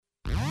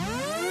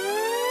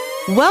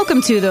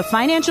Welcome to the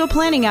Financial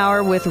Planning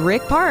Hour with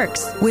Rick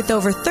Parks. With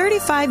over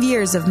 35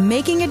 years of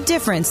making a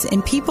difference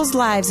in people's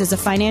lives as a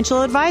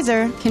financial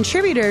advisor,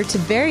 contributor to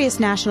various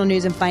national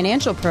news and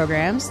financial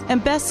programs,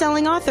 and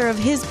best-selling author of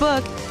his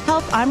book,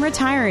 Help, I'm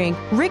Retiring,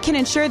 Rick can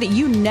ensure that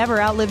you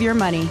never outlive your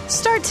money.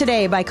 Start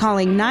today by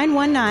calling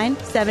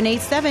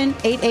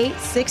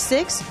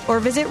 919-787-8866 or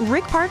visit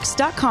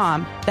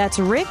rickparks.com. That's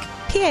Rick,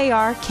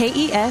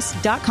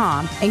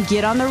 Parkes.com, and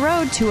get on the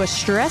road to a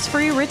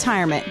stress-free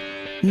retirement.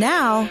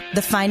 Now,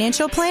 the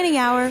Financial Planning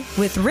Hour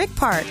with Rick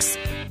Parks.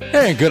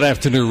 Hey, good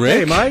afternoon, Rick.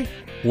 Hey, Mike.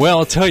 Well,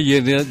 I'll tell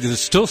you, there's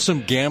still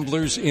some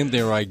gamblers in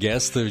there, I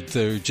guess. They're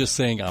just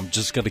saying, I'm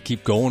just going to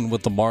keep going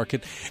with the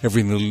market.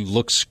 Everything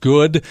looks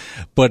good.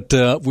 But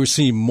we're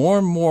seeing more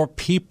and more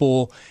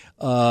people,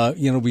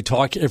 we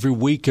talk every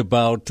week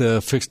about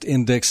fixed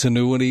index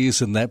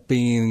annuities, and that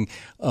being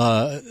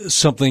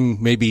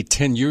something maybe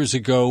 10 years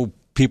ago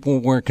people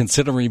weren't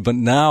considering, but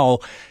now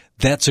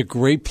that's a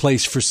great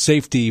place for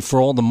safety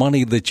for all the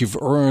money that you've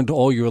earned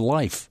all your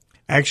life.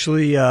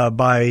 Actually,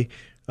 by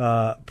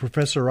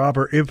Professor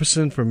Robert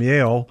Ibbotson from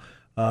Yale,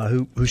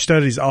 who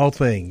studies all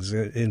things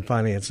in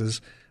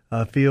finances,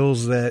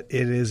 feels that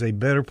it is a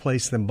better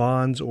place than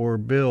bonds or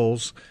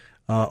bills,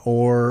 it's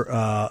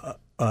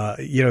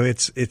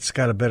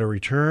got a better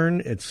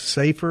return, it's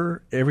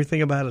safer,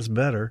 everything about it's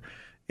better,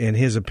 in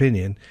his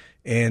opinion,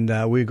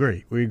 and we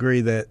agree. We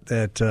agree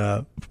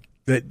that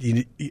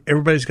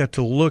everybody's got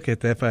to look at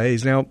the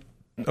FIAs. Now,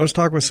 I was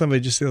talking with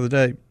somebody just the other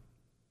day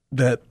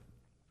that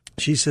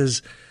she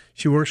says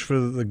she works for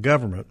the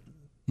government,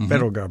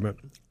 federal government,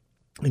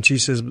 and she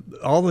says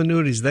all the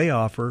annuities they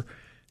offer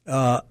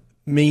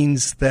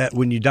means that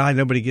when you die,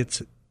 nobody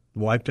gets it. The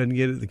wife doesn't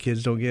get it, the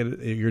kids don't get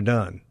it, you're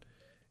done.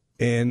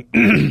 And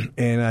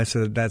I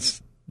said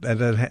that's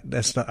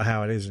not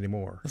how it is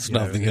anymore. It's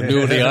not the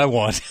annuity I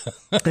want.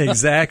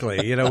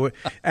 Exactly.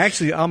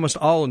 Actually, almost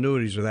all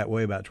annuities are that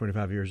way about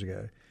 25 years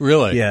ago.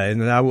 Really? Yeah,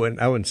 and I wouldn't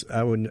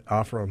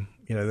offer them.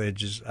 They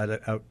just,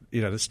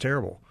 that's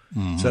terrible.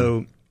 Mm-hmm.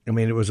 So,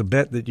 it was a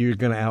bet that you're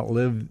going to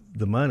outlive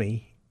the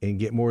money and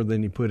get more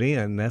than you put in.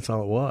 And that's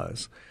all it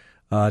was.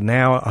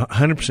 Now,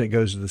 100%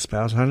 goes to the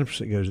spouse,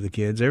 100% goes to the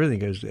kids, everything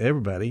goes to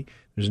everybody.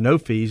 There's no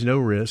fees, no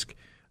risk.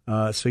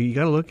 So you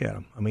got to look at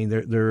them.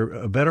 They're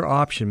a better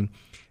option.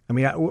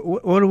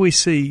 What do we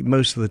see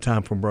most of the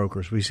time from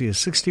brokers? We see a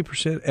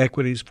 60%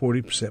 equities,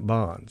 40%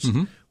 bonds.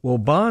 Mm-hmm. Well,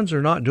 bonds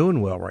are not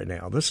doing well right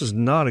now. This is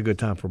not a good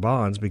time for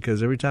bonds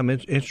because every time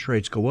interest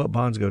rates go up,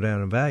 bonds go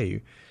down in value.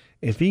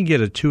 If you can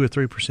get a 2 or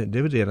 3%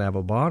 dividend out of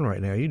a bond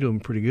right now, you're doing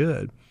pretty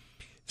good.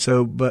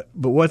 So, but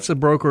what's the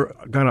broker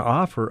going to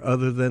offer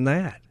other than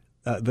that?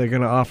 They're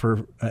going to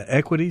offer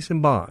equities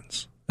and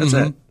bonds. That's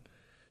it.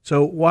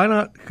 So why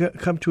not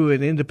come to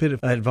an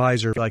independent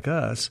advisor like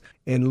us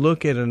and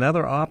look at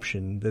another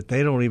option that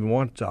they don't even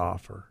want to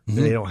offer?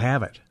 Mm-hmm. They don't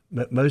have it.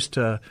 But most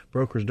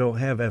brokers don't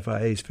have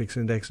FIAs, fixed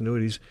index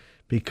annuities,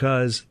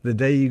 because the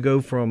day you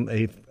go from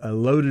a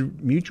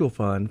loaded mutual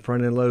fund,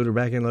 front-end load or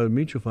back-end loaded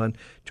mutual fund,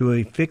 to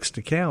a fixed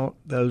account,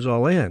 those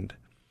all end.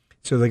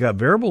 So they got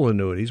variable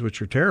annuities,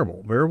 which are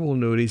terrible. Variable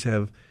annuities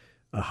have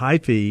high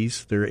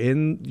fees.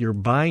 You're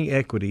buying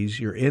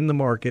equities. You're in the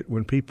market.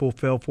 When people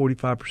fell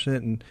 45%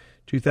 in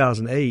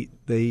 2008,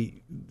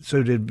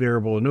 so did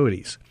variable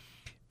annuities.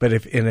 But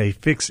if in a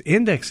fixed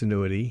index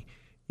annuity,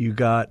 you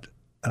got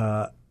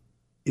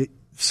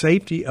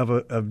safety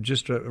of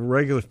just a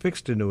regular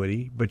fixed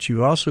annuity, but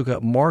you also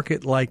got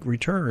market-like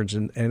returns.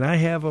 And I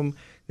have them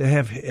that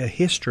have a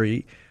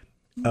history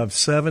of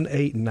 7,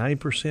 8, and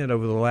 9%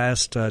 over the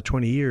last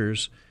 20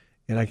 years.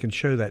 And I can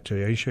show that to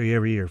you. I can show you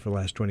every year for the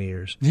last 20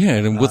 years. Yeah,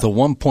 and with a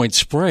 1-point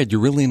spread,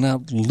 you're really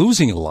not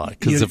losing a lot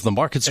because if the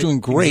market's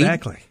doing great.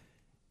 Exactly.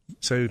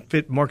 So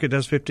market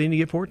does 15, you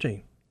get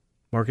 14.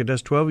 Market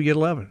does 12, you get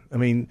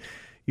 11.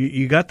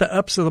 You got the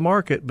ups of the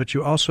market, but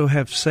you also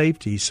have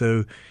safety.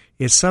 So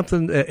it's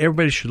something that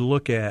everybody should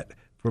look at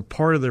for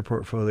part of their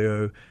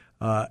portfolio.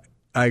 I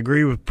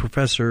agree with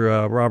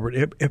Professor Robert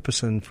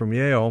Ibbotson from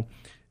Yale,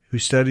 who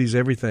studies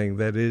everything,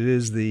 that it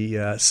is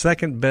the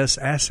second best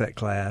asset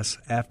class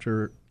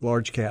after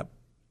large cap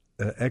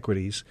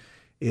equities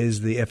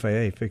is the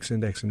FIA, fixed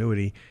index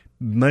annuity,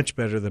 much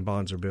better than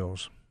bonds or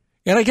bills.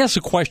 And I guess the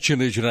question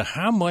is,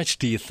 how much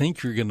do you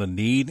think you're going to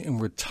need in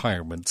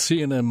retirement?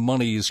 CNN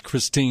Money's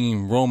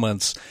Christine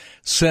Romans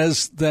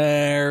says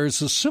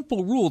there's a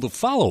simple rule to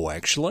follow,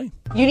 actually.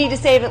 You need to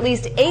save at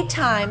least 8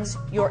 times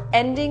your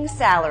ending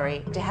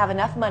salary to have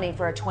enough money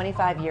for a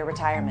 25-year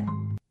retirement.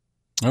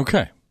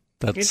 Okay.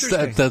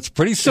 That's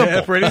pretty simple.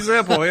 Yeah, pretty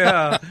simple,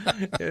 yeah,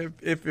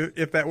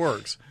 if that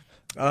works.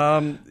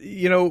 The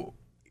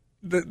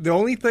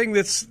only thing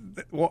that's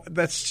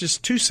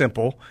just too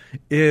simple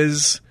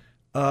is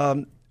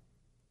I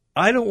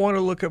don't want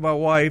to look at my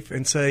wife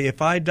and say,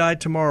 if I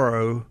died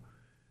tomorrow,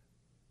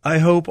 I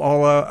hope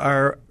all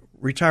our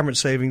retirement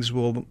savings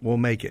will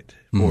make it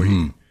for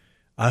you.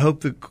 I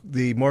hope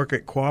the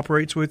market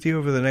cooperates with you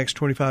over the next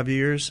 25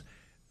 years,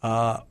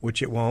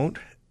 which it won't,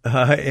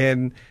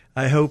 and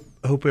I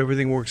hope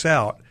everything works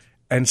out.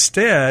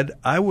 Instead,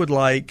 I would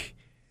like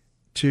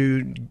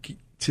to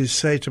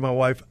say to my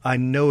wife, I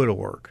know it'll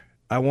work.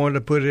 I wanted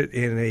to put it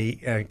in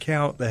an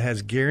account that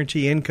has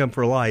guaranteed income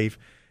for life,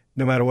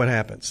 no matter what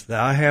happens. That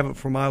I have it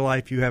for my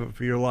life, you have it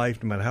for your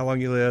life, no matter how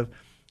long you live,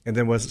 and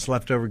then what's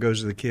left over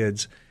goes to the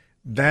kids.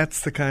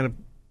 That's the kind of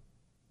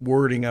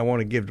wording I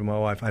want to give to my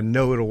wife. I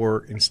know it'll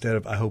work instead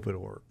of I hope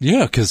it'll work.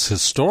 Yeah, because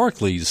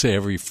historically, you say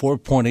every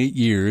 4.8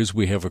 years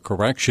we have a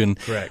correction.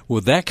 Correct.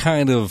 With that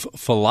kind of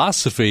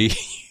philosophy,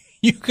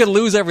 you could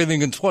lose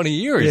everything in 20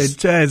 years.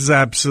 It does,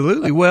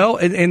 absolutely. Well,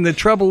 and the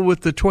trouble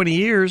with the 20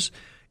 years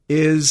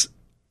is,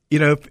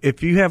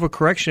 if you have a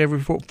correction every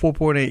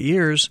 4.8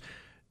 years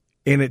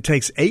and it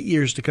takes 8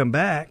 years to come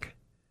back,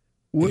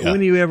 when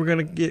are you ever going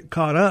to get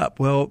caught up?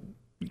 Well,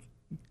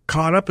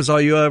 caught up is all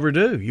you'll ever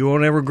do. You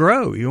won't ever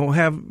grow. You won't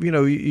have,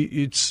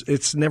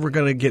 it's never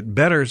going to get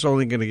better. It's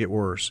only going to get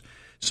worse.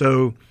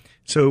 So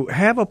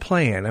have a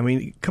plan. I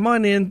mean, come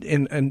on in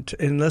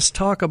and let's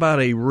talk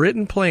about a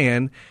written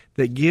plan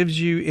that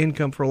gives you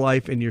income for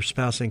life and your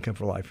spouse income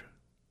for life.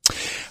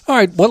 All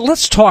right. Well,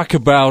 let's talk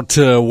about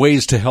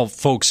ways to help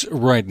folks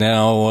right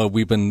now.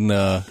 We've been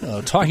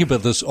talking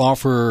about this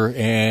offer,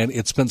 and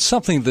it's been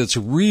something that's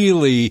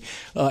really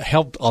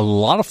helped a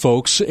lot of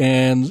folks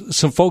and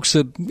some folks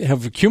that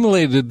have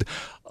accumulated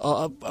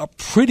a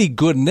pretty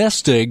good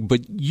nest egg,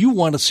 but you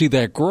want to see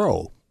that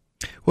grow.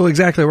 Well,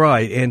 exactly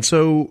right. And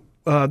so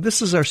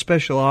this is our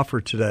special offer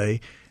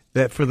today,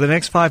 that for the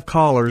next 5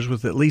 callers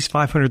with at least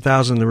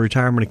 $500,000 in the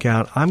retirement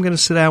account, I'm going to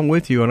sit down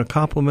with you on a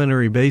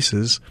complimentary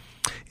basis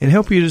and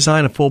help you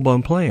design a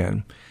full-blown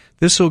plan.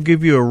 This will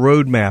give you a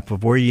roadmap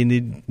of where you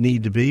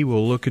need to be.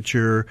 We'll look at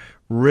your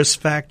risk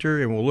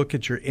factor, and we'll look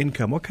at your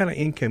income. What kind of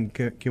income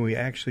can we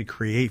actually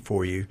create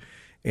for you?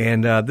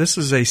 And this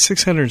is a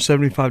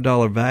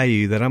 $675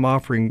 value that I'm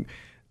offering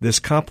this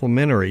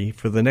complimentary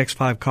for the next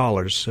 5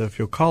 callers. So if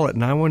you'll call it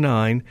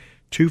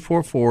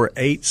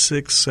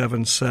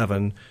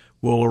 919-244-8677,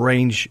 we'll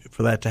arrange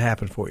for that to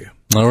happen for you.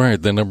 All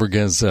right. The number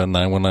again is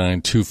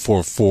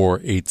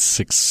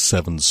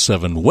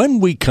 919-244-8677. When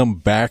we come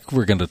back,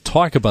 we're going to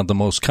talk about the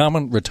most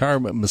common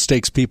retirement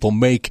mistakes people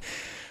make.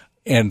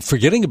 And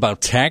forgetting about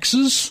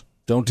taxes,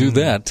 don't do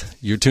that.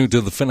 You're tuned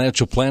to the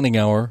Financial Planning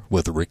Hour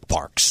with Rick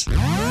Parks.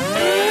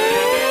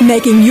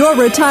 Making your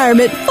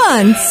retirement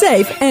fun,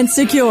 safe, and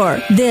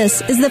secure.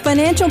 This is the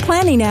Financial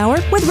Planning Hour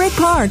with Rick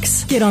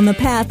Parks. Get on the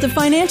path to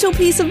financial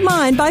peace of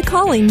mind by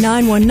calling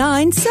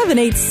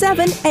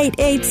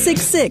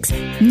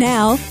 919-787-8866.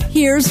 Now,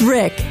 here's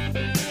Rick.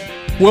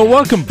 Well,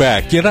 welcome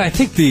back. I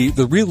think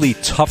the really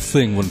tough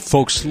thing when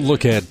folks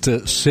look at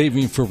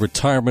saving for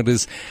retirement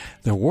is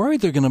they're worried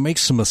they're going to make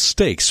some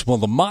mistakes. Well,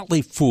 the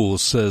Motley Fool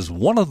says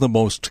one of the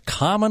most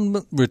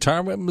common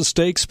retirement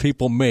mistakes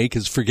people make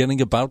is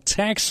forgetting about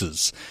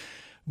taxes.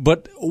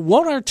 But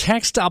won't our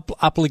tax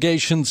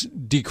obligations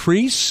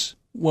decrease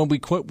when we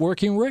quit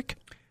working, Rick?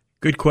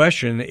 Good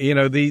question.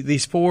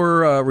 These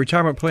 4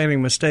 retirement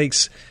planning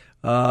mistakes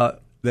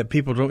that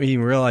people don't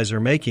even realize they're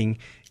making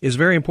is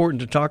very important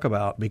to talk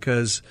about,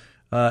 because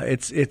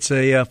it's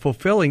a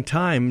fulfilling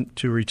time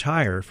to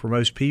retire for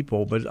most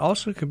people, but it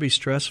also can be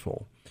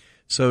stressful.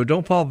 So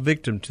don't fall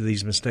victim to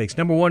these mistakes.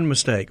 Number 1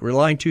 mistake,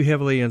 relying too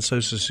heavily on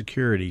Social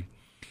Security.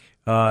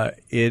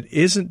 It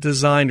isn't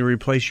designed to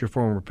replace your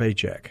former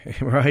paycheck,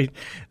 right?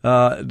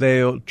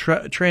 They'll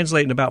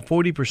translate in about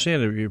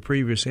 40% of your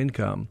previous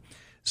income.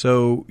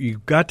 So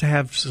you've got to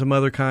have some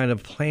other kind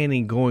of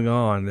planning going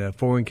on,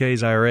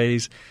 401ks,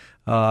 IRAs,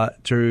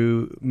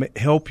 to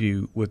help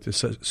you with the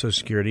Social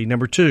Security.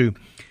 Number 2,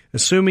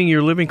 assuming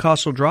your living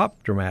costs will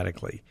drop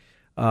dramatically.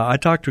 I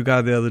talked to a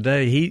guy the other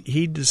day.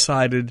 He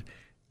decided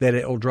that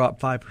it will drop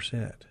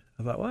 5%.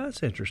 I thought, well,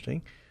 that's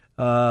interesting.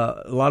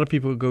 A lot of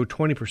people go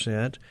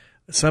 20%.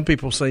 Some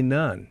people say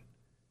none,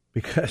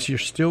 because you'll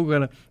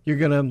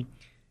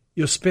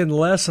spend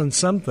less on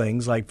some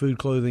things like food,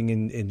 clothing,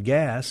 and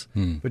gas,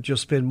 but you'll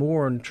spend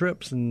more on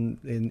trips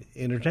and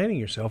entertaining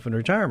yourself in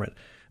retirement.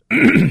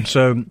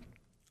 So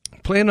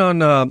plan on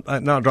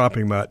not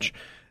dropping much.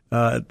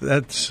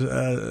 That's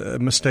a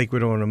mistake we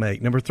don't want to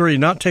make. Number 3,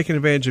 not taking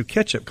advantage of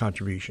catch-up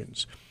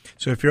contributions.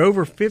 So if you're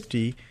over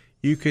 50,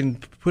 you can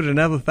put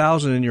another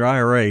 $1,000 in your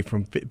IRA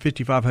from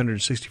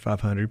 $5,500 to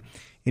 $6,500.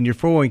 In your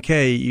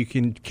 401k, you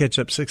can catch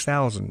up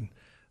 $6,000.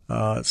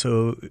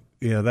 So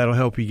that'll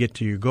help you get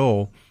to your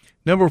goal.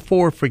 Number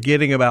 4,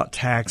 forgetting about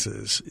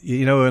taxes.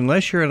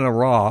 Unless you're in a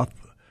Roth,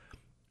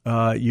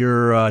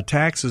 your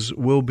taxes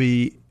will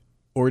be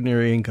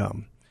ordinary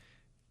income.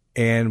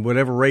 And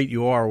whatever rate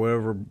you are,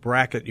 whatever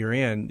bracket you're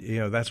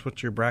in, that's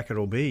what your bracket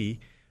will be.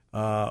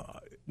 Now,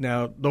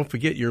 don't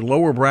forget your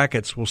lower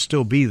brackets will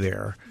still be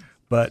there,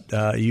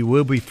 but you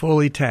will be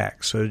fully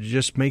taxed. So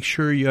just make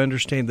sure you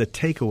understand the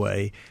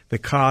takeaway, the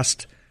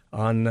cost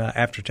on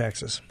after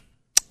taxes.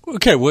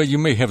 Okay, well, you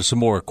may have some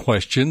more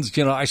questions.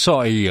 I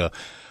saw a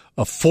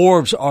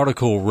Forbes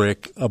article,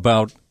 Rick,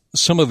 about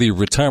some of the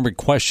retirement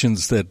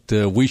questions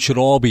that we should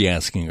all be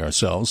asking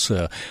ourselves.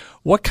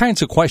 What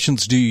kinds of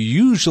questions do you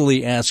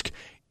usually ask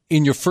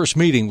in your first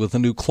meeting with a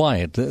new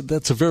client?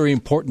 That's a very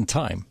important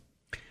time.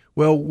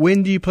 Well,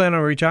 when do you plan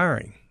on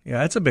retiring? Yeah,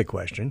 that's a big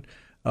question.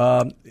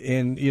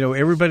 And,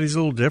 everybody's a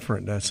little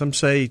different. Some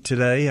say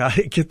today, I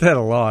get that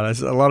a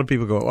lot. A lot of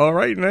people go, oh,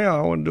 right now,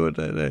 I want to do it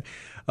today.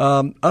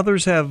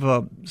 Others have,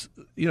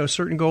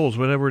 certain goals,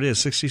 whatever it is,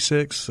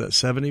 66,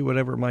 70,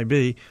 whatever it might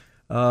be.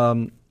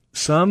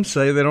 Some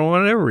say they don't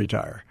want to ever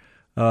retire.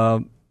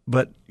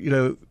 But,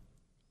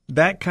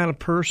 that kind of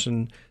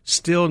person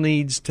still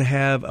needs to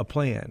have a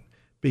plan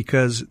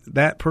because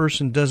that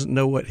person doesn't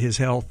know what his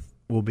health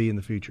will be in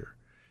the future.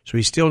 So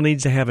he still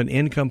needs to have an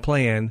income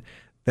plan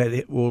that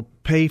it will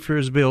pay for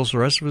his bills the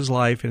rest of his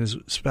life and his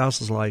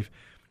spouse's life,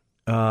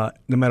 no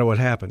matter what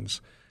happens.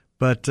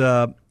 But,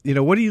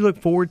 what do you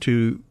look forward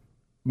to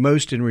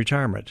most in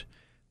retirement?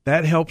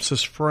 That helps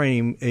us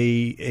frame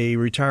a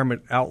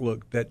retirement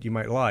outlook that you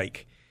might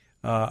like.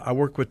 I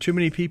work with too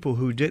many people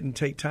who didn't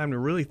take time to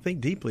really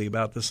think deeply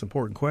about this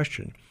important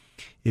question.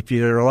 If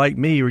you're like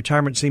me,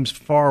 retirement seems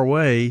far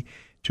away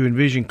to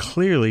envision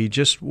clearly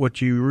just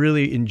what you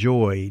really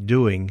enjoy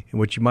doing and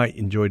what you might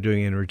enjoy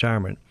doing in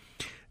retirement.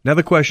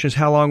 Another question is,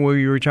 how long will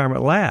your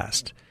retirement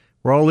last?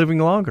 We're all living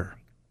longer.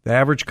 The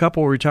average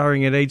couple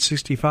retiring at age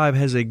 65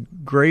 has a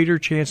greater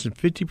chance than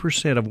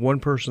 50% of one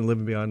person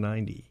living beyond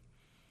 90.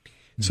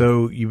 Mm-hmm.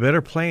 So you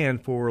better plan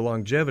for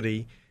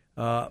longevity.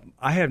 I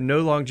have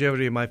no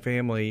longevity in my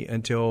family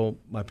until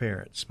my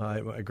parents.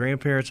 My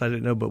grandparents, I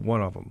didn't know but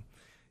one of them.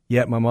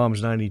 Yet my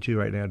mom's 92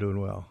 right now,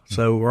 doing well.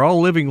 So we're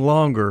all living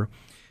longer.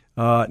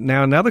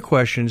 Now, another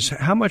question is,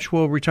 how much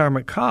will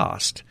retirement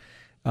cost?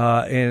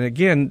 And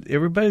again,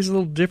 everybody's a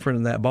little different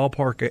in that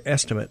ballpark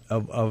estimate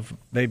of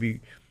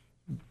maybe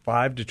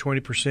 5 to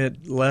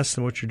 20% less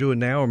than what you're doing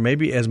now, or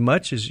maybe as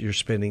much as you're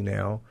spending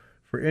now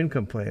for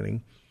income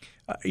planning.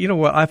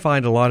 What I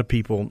find a lot of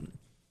people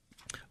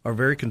are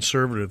very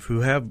conservative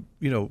who have,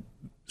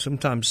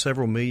 sometimes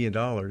several $1 million,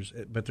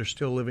 but they're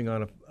still living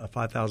on a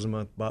 $5,000 a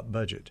month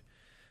budget.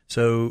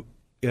 So,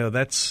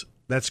 that's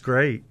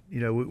great.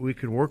 We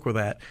can work with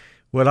that.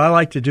 What I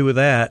like to do with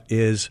that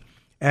is,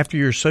 after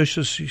your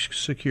Social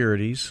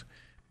Securities,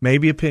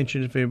 maybe a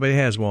pension if anybody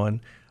has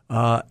one,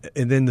 and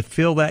then to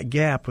fill that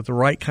gap with the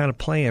right kind of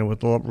plan, with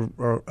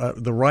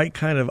the right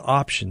kind of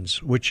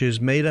options, which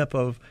is made up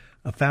of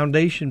a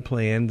foundation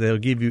plan that'll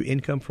give you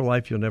income for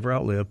life you'll never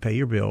outlive, pay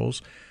your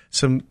bills,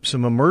 some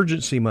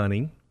emergency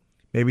money,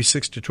 maybe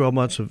 6 to 12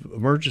 months of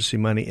emergency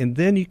money, and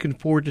then you can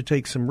afford to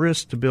take some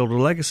risks to build a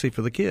legacy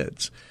for the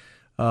kids.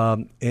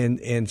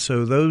 And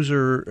so those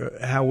are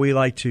how we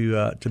like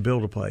to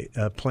build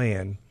a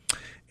plan.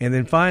 And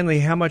then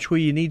finally, how much will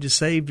you need to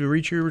save to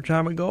reach your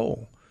retirement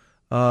goal?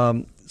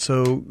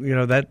 So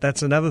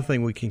that's another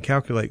thing we can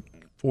calculate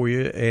for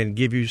you and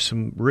give you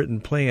some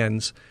written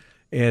plans.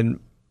 And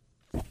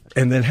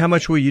then how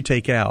much will you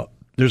take out?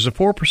 There's a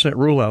 4%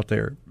 rule out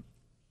there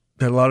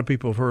that a lot of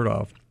people have heard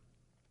of.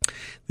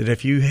 That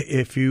if you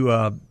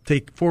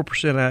take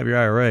 4% out of your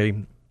IRA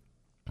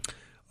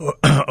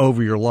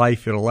over your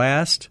life, it'll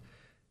last,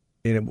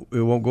 and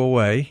it won't go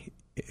away.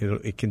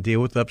 It can deal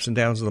with ups and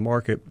downs of the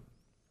market,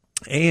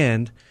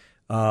 and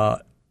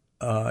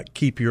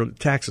keep your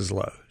taxes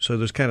low. So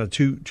there's kind of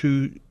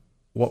two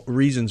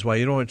reasons why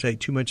you don't want to take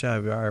too much out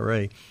of your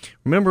IRA.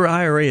 Remember,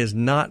 IRA is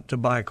not to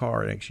buy a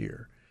car next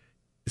year.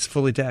 It's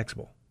fully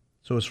taxable.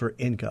 So it's for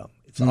income.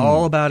 It's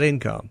all about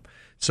income.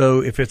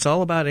 So if it's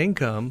all about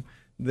income,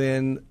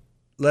 then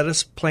let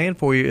us plan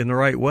for you in the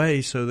right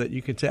way so that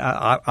you can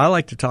I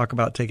like to talk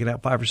about taking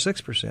out 5 or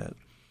 6%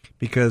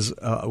 because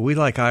we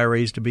like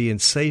IRAs to be in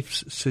safe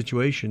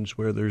situations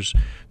where there's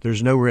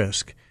no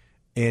risk.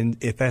 And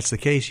if that's the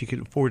case, you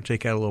can afford to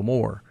take out a little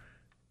more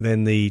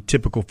than the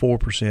typical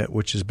 4%,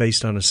 which is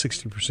based on a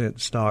 60%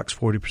 stocks,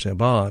 40%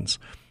 bonds.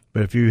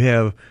 But if you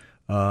have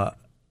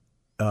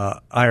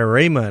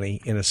IRA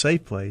money in a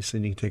safe place,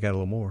 then you can take out a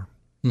little more.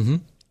 Mm-hmm.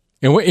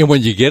 And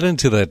when you get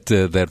into that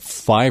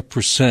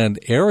 5%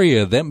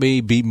 area, that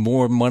may be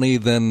more money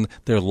than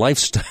their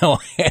lifestyle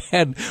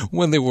had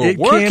when they were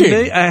working.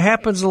 Can be. It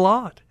happens a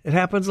lot.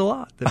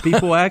 That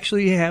people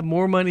actually have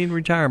more money in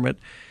retirement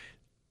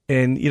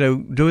and,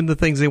 doing the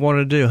things they want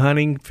to do,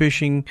 hunting,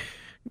 fishing,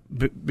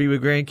 be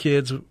with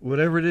grandkids,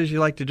 whatever it is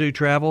you like to do,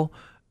 travel,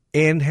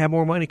 and have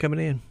more money coming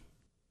in.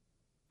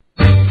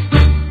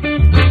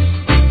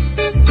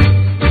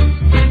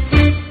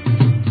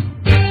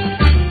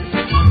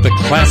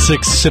 Classic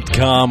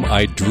sitcom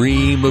I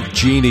Dream of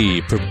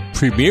Jeannie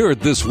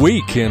premiered this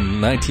week in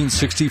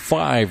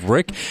 1965,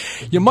 Rick.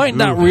 You might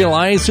not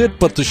realize it,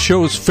 but the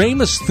show's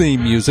famous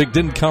theme music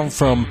didn't come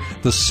from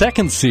the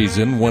second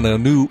season when a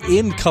new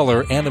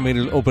in-color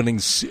animated opening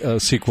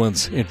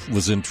sequence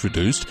was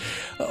introduced.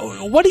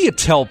 What do you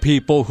tell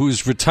people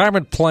whose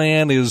retirement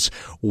plan is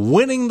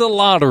winning the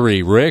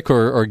lottery, Rick,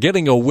 or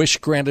getting a wish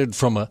granted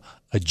from a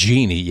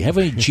genie? You have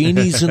any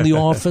genies in the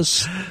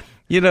office?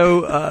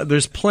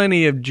 There's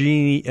plenty of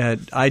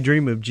I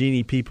Dream of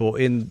Jeannie people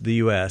in the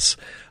U.S.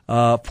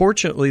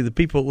 Fortunately, the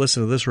people that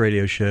listen to this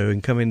radio show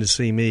and come in to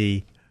see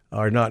me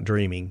are not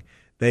dreaming.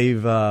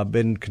 They've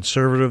been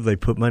conservative. They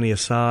put money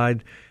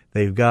aside.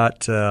 They've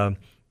got a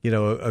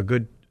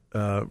good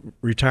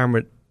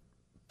retirement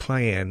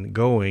plan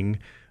going.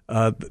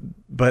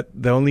 But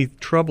the only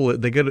trouble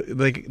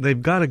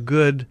they've got a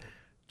good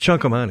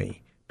chunk of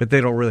money, but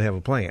they don't really have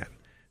a plan.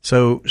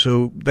 So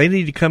they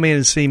need to come in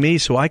and see me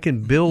so I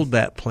can build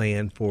that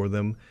plan for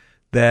them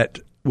that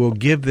will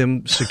give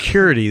them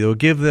security. They'll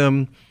give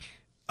them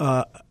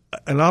an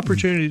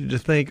opportunity to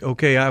think,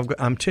 okay,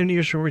 I'm 10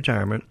 years from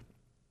retirement,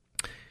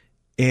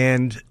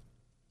 and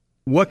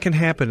what can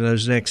happen in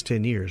those next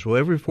 10 years? Well,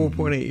 every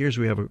 4.8 years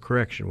we have a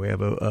correction. We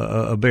have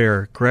a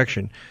bear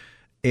correction.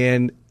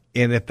 And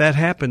if that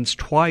happens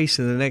twice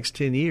in the next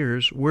 10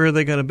 years, where are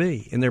they going to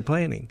be in their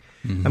planning?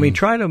 I mean,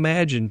 try to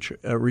imagine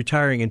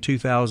retiring in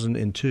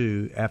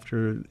 2002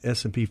 after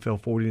S&P fell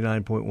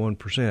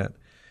 49.1%,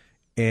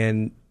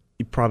 and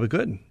you probably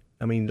couldn't.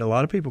 I mean, a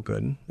lot of people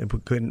couldn't. They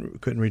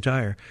couldn't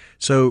retire.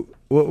 So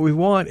what we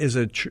want is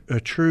a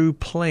true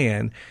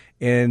plan.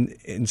 And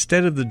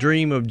instead of the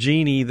dream of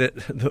genie that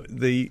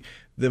the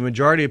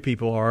majority of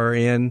people are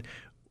in,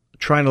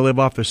 trying to live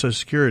off their Social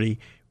Security,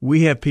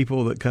 we have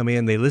people that come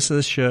in, they listen to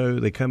the show,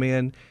 they come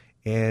in,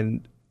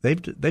 and they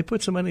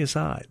put some money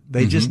aside.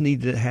 They just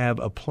need to have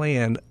a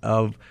plan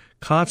of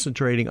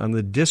concentrating on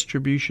the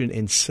distribution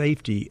and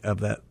safety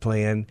of that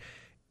plan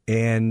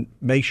and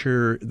make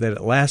sure that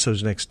it lasts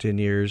those next 10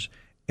 years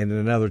and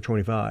another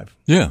 25.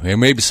 Yeah, and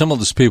maybe some of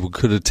those people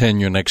could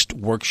attend your next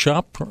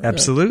workshop.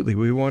 Absolutely.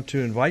 We want to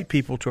invite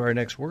people to our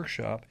next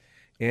workshop.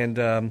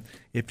 And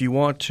if you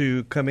want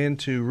to come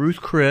into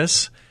Ruth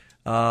Chris,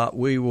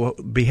 we will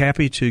be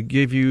happy to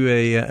give you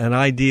an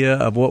idea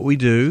of what we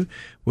do.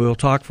 We'll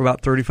talk for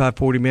about 35,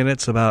 40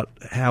 minutes about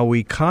how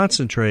we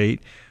concentrate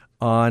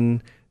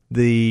on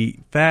the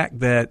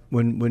fact that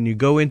when you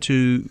go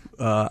into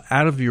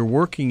out of your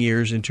working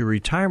years into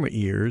retirement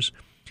years,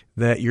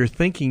 that your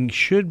thinking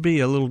should be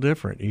a little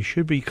different. You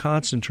should be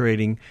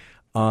concentrating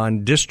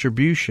on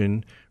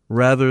distribution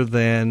rather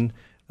than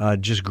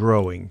just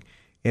growing.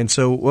 And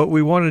so what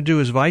we want to do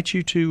is invite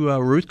you to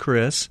Ruth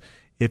Chris.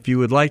 If you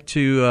would like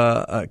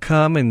to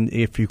come, and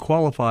if you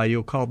qualify,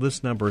 you'll call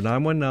this number,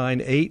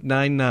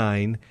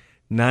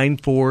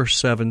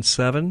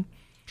 919-899-9477,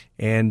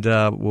 and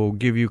we'll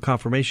give you a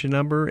confirmation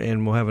number,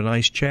 and we'll have a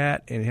nice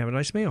chat and have a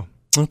nice meal.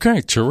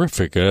 Okay,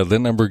 terrific. The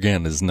number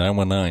again is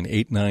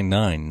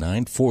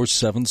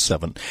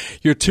 919-899-9477.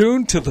 You're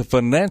tuned to the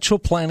Financial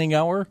Planning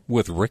Hour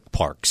with Rick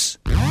Parks.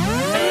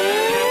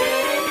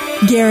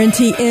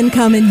 Guarantee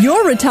income in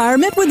your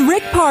retirement with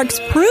Rick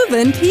Parks'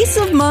 proven peace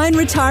of mind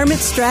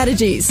retirement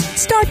strategies.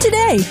 Start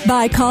today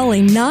by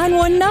calling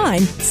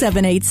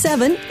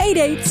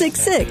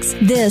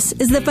 919-787-8866. This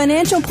is the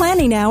Financial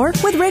Planning Hour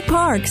with Rick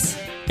Parks.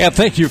 And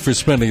thank you for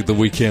spending the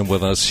weekend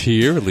with us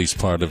here, at least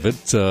part of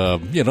it.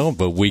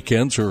 But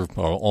weekends are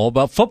all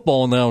about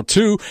football now,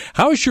 too.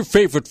 How is your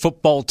favorite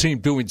football team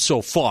doing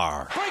so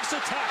far? Breaks a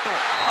tackle.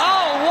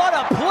 Oh, what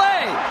a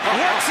play!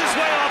 Works his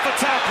way off a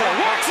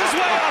tackle. Works his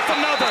way off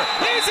another.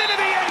 He's into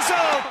the end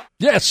zone.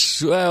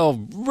 Yes,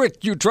 well,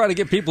 Rick, you try to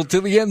get people to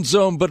the end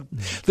zone, but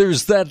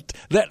there's that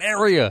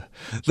area,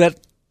 that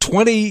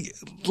 20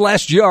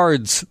 last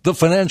yards, the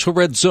financial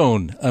red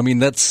zone. I mean,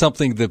 that's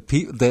something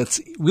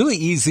that's really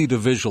easy to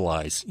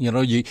visualize. You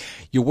know,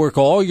 you work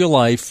all your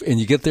life and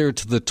you get there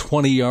to the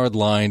 20-yard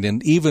line,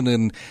 and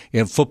even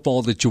in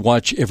football that you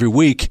watch every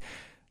week,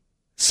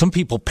 some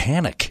people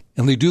panic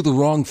and they do the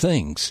wrong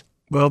things.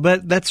 Well,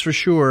 that's for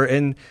sure.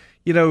 And,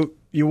 you know,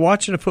 you're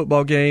watching a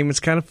football game, it's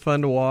kind of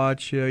fun to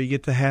watch. You know, you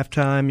get to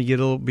halftime, you get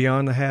a little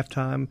beyond the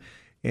halftime,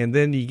 and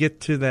then you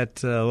get to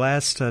that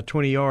last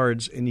 20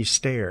 yards and you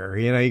stare.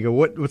 You know, you go,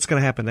 what's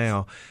going to happen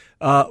now?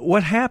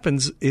 What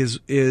happens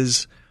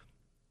is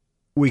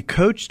we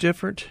coach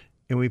different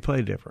and we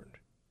play different.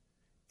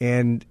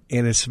 And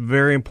it's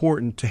very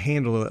important to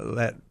handle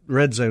that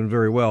red zone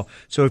very well.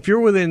 So if you're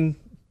within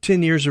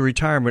 10 years of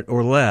retirement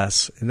or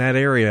less in that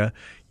area,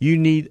 you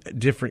need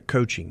different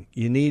coaching.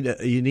 You need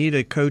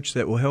a coach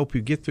that will help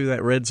you get through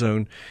that red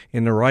zone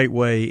in the right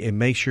way and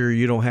make sure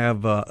you don't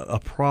have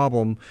a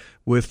problem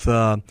with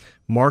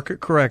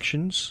market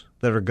corrections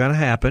that are going to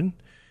happen.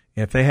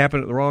 And if they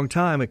happen at the wrong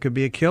time, it could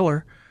be a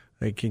killer.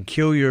 It can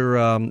kill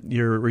your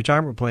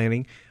retirement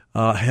planning.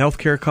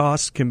 Healthcare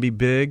costs can be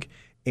big,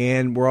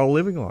 and we're all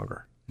living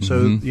longer.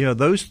 So, you know,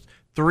 those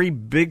three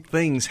big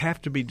things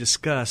have to be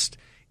discussed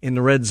in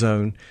the red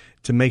zone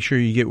to make sure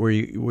you get where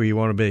you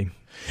want to be.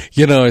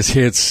 You know,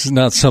 it's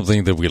not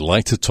something that we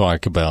like to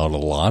talk about a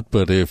lot,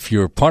 but if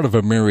you're part of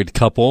a married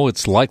couple,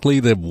 it's likely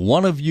that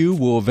one of you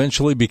will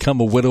eventually become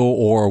a widow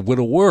or a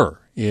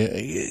widower.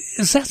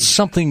 Is that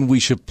something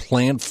we should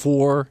plan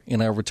for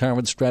in our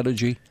retirement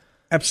strategy?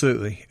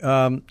 Absolutely.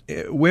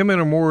 Women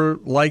are more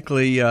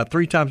likely,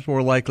 3 times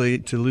more likely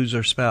to lose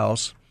their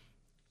spouse.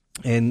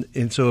 And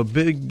so a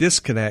big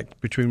disconnect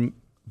between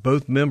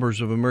both members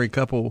of a married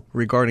couple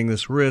regarding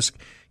this risk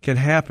can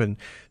happen.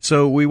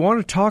 So we want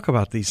to talk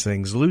about these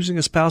things. Losing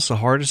a spouse is the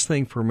hardest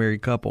thing for a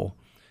married couple,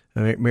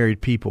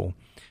 married people.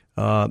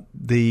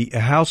 The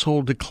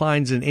household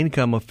declines in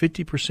income of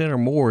 50% or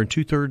more, and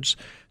 2/3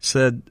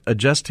 said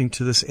adjusting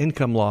to this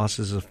income loss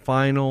is a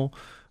final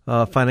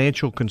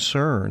financial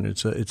concern.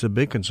 It's a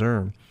big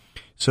concern.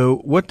 So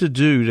what to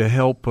do to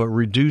help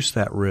reduce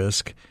that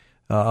risk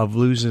of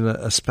losing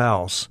a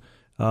spouse?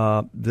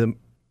 The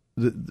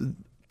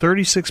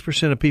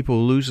 36% of people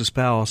who lose a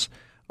spouse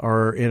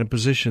are in a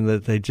position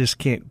that they just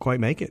can't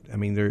quite make it. I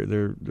mean,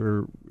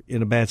 they're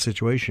in a bad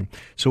situation.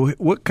 So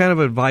what kind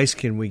of advice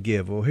can we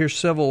give? Well, here's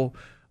several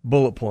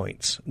bullet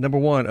points. Number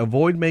one,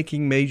 avoid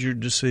making major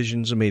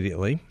decisions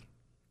immediately.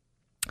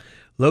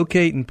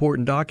 Locate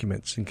important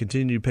documents and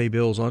continue to pay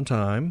bills on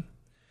time.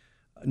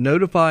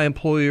 Notify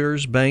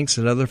employers, banks,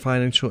 and other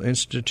financial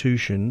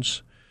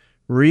institutions.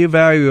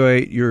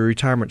 Reevaluate your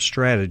retirement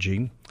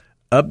strategy.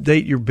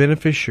 Update your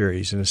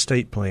beneficiaries and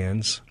estate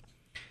plans.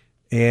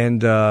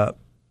 And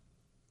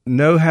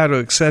know how to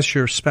access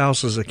your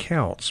spouse's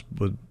accounts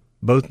with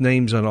both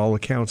names on all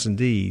accounts and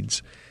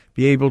deeds.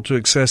 Be able to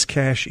access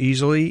cash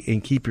easily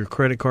and keep your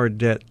credit card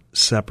debt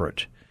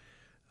separate.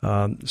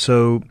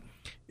 So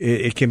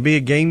it can be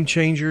a game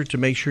changer to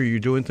make sure you're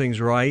doing things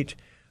right.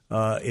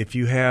 If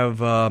you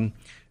have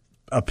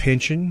a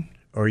pension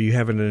or you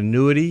have an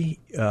annuity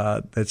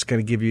that's going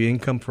to give you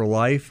income for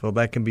life, well,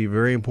 that can be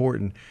very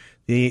important.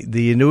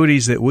 The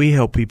annuities that we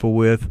help people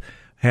with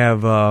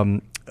have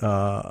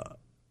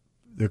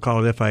they're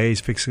called FIAs,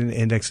 fixed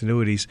index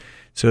annuities.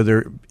 So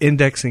they're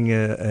indexing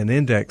an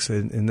index,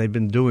 and they've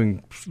been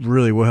doing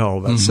really well,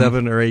 about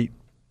 7 or 8,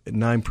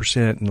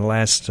 9% in the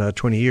last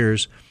 20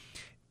 years.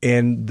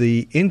 And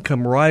the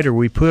income rider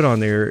we put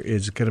on there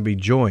is going to be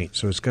joint,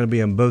 so it's going to be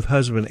on both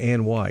husband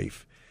and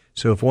wife.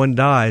 So if one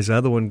dies, the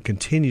other one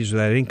continues with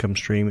that income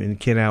stream and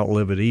can't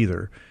outlive it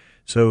either.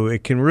 So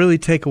it can really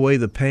take away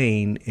the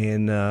pain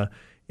in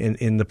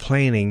the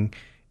planning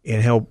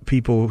and help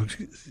people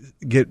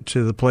get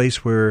to the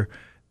place where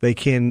they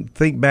can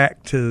think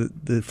back to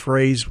the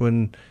phrase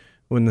when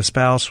the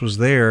spouse was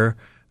there,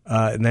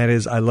 and that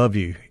is, I love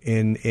you.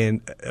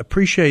 And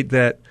appreciate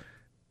that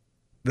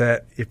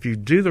if you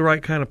do the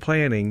right kind of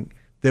planning,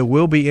 there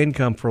will be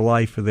income for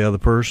life for the other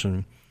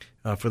person,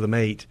 for the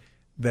mate,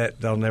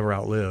 that they'll never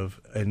outlive.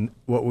 And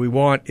what we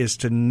want is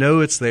to know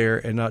it's there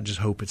and not just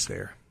hope it's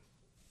there.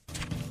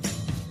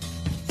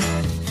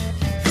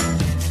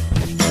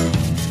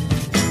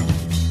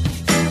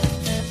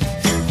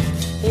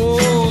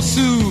 Oh,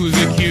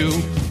 Susie Q.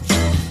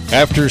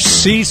 After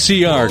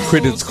CCR,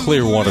 Creedence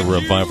Clearwater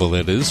Revival,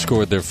 that is,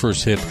 scored their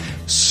first hit,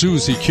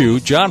 Susie Q,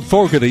 John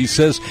Fogerty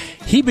says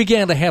he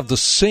began to have the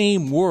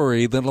same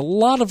worry that a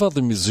lot of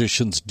other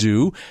musicians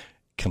do.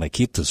 Can I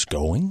keep this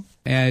going?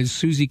 As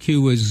Susie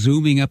Q was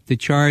zooming up the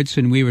charts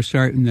and we were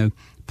starting to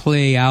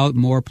play out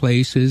more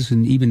places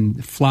and even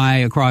fly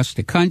across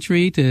the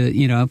country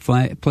to,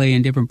 play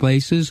in different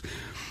places,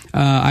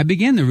 I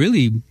began to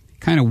really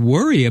kind of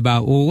worry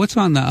about, well, what's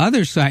on the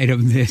other side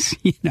of this?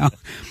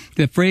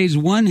 The phrase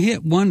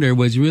one-hit wonder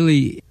was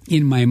really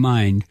in my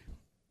mind.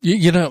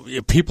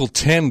 People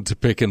tend to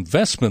pick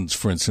investments,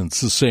 for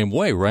instance, the same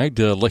way, right?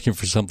 Looking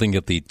for something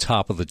at the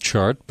top of the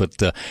chart. But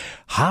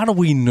how do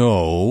we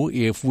know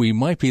if we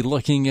might be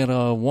looking at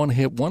a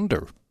one-hit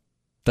wonder?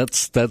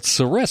 That's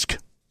a risk.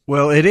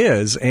 Well, it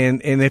is.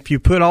 And if you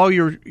put all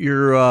your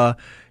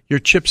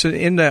chips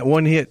in that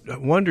one-hit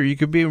wonder, you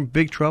could be in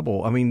big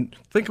trouble. I mean,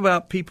 think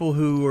about people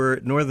who were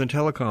at Northern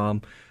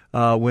Telecom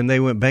when they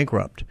went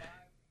bankrupt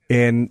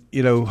and,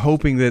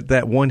 hoping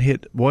that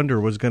one-hit wonder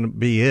was going to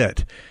be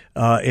it.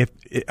 If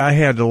I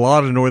had a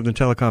lot of Northern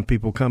Telecom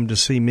people come to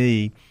see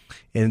me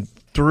and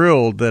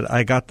thrilled that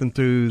I got them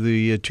through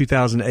the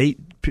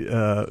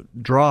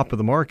 2008 drop of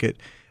the market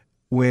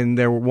when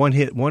their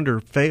one-hit wonder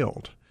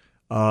failed.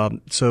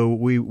 So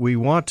we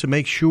want to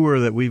make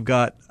sure that we've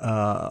got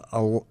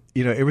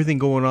everything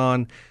going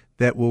on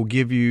that will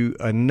give you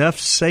enough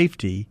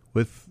safety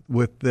with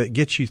that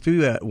gets you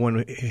through that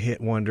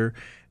one-hit wonder,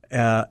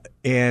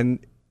 and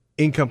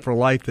income for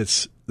life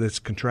that's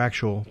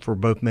contractual for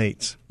both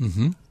mates.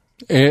 Mm-hmm.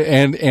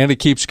 And it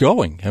keeps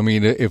going. I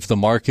mean, if the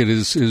market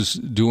is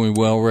doing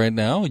well right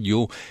now,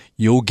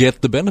 you'll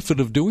get the benefit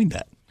of doing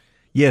that.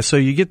 Yeah, so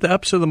you get the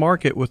ups of the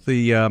market with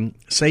the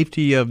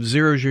safety of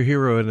zero's your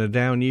hero in a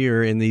down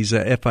year in these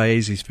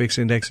FIAs, these fixed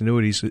index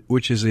annuities,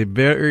 which is a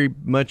very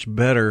much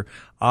better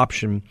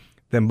option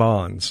than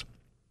bonds.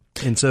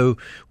 And so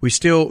we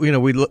still,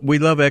 we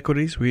love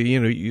equities.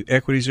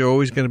 Equities are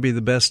always going to be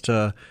the best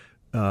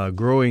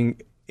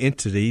growing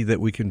entity that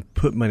we can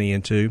put money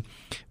into,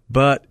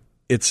 but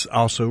it's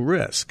also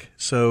risk.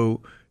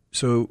 So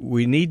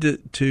we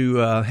need to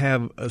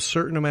have a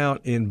certain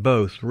amount in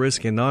both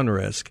risk and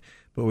non-risk,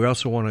 but we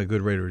also want a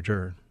good rate of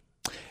return.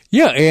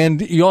 Yeah,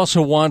 and you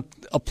also want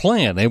a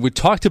plan. And we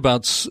talked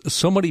about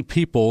so many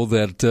people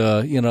that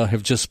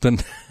have just been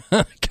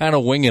kind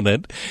of winging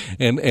it,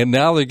 and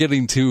now they're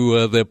getting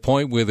to the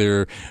point where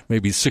they're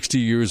maybe 60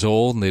 years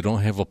old and they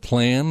don't have a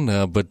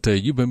plan. But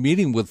you've been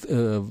meeting with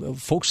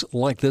folks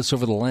like this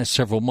over the last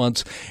several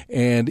months,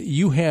 and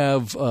you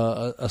have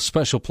a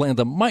special plan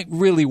that might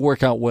really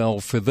work out well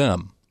for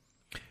them.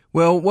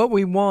 Well, what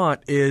we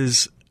want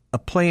is a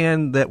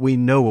plan that we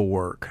know will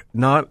work,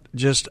 not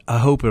just a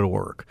hope it'll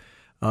work.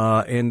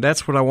 And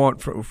that's what I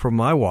want from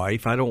my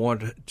wife. I don't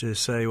want to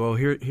say, well,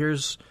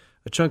 here's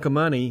a chunk of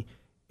money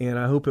and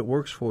I hope it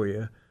works for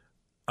you.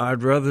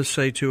 I'd rather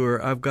say to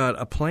her, I've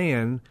got a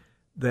plan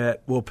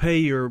that will pay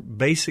your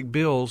basic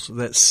bills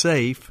that's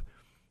safe.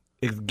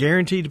 It's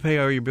guaranteed to pay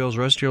all your bills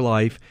the rest of your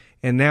life,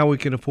 and now you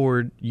can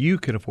afford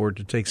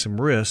to take some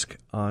risk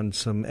on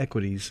some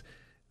equities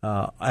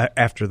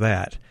after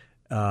that,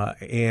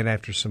 and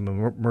after some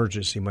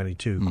emergency money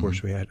too. Of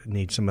course, we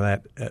need some of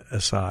that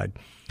aside.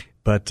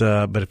 But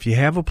if you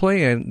have a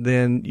plan,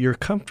 then you're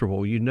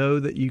comfortable. You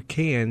know that you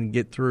can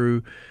get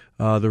through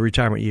the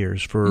retirement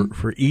years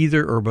for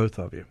either or both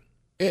of you.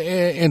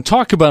 And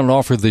talk about an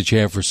offer that you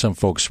have for some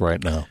folks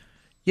right now.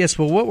 Yes,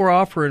 well, what we're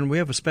offering, we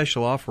have a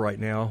special offer right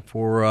now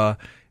for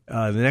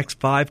the next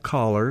 5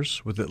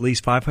 callers with at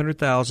least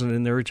 $500,000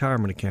 in their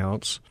retirement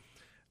accounts.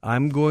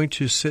 I'm going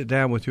to sit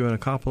down with you on a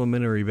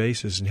complimentary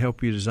basis and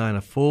help you design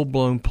a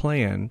full-blown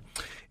plan,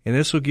 and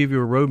this will give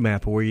you a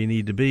roadmap of where you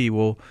need to be.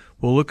 We'll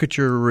look at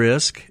your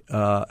risk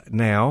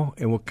now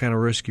and what kind of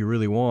risk you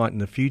really want in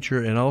the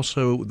future, and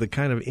also the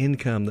kind of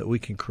income that we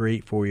can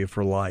create for you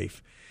for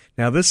life.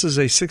 Now, this is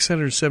a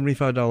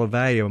 $675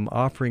 value. I'm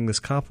offering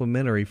this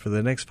complimentary for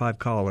the next 5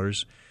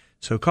 callers.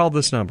 So call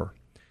this number,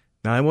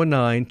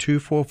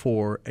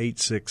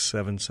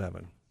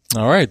 919-244-8677.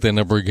 All right. The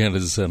number again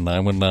is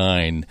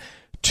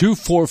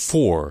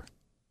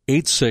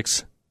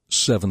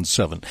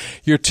 919-244-8677.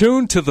 You're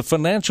tuned to the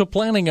Financial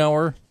Planning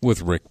Hour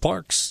with Rick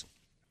Parks.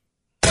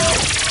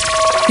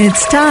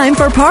 It's time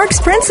for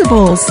Parks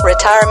Principles.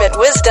 Retirement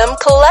wisdom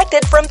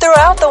collected from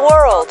throughout the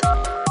world.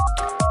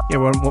 Yeah,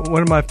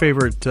 one of my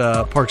favorite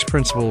Parks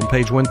Principles on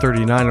page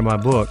 139 of my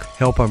book,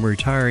 Help I'm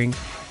Retiring,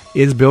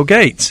 is Bill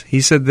Gates. He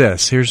said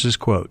this. Here's his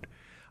quote.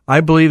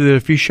 I believe that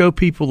if you show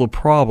people the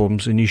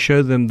problems and you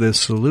show them the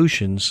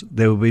solutions,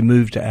 they will be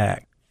moved to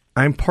act.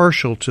 I'm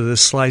partial to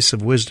this slice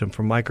of wisdom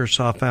from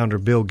Microsoft founder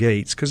Bill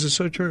Gates because it's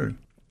so true.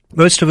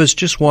 Most of us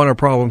just want our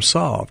problem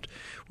solved.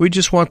 We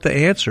just want the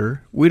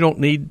answer. We don't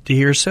need to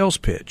hear a sales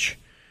pitch.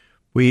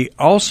 We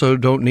also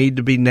don't need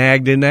to be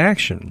nagged into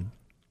action.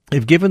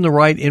 If given the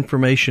right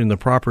information and the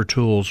proper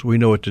tools, we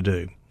know what to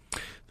do.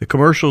 The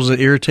commercials that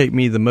irritate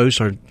me the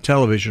most on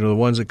television are the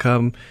ones that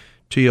come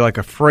to you like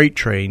a freight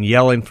train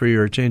yelling for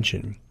your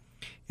attention.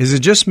 Is it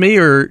just me,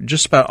 or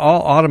just about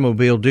all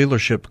automobile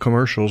dealership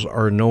commercials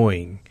are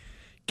annoying?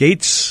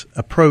 Gates'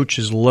 approach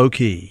is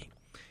low-key.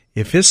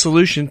 If his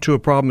solution to a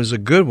problem is a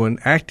good one,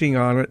 acting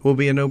on it will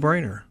be a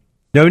no-brainer.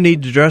 No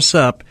need to dress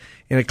up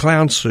in a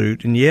clown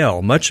suit and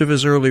yell. Much of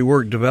his early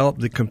work developed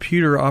the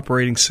computer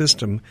operating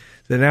system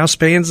that now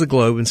spans the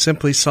globe in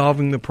simply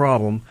solving the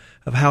problem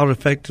of how to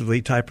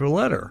effectively type a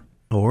letter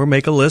or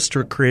make a list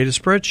or create a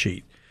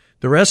spreadsheet.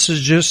 The rest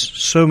is just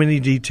so many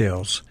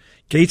details.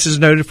 Gates is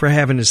noted for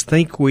having his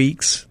think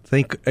weeks,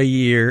 think a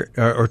year,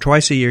 or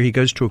twice a year. He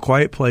goes to a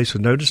quiet place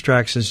with no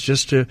distractions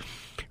just to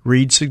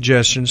read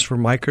suggestions for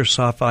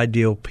Microsoft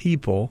ideal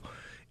people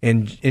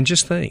and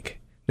just think.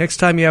 Next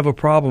time you have a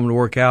problem to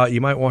work out, you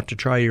might want to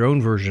try your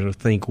own version of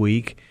Think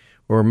Week,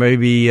 or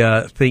maybe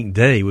Think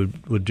Day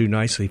would do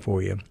nicely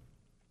for you.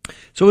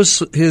 So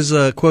his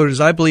quote is,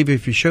 I believe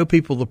if you show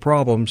people the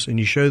problems and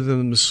you show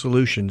them the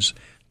solutions,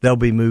 they'll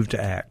be moved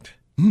to act.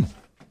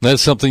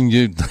 That's something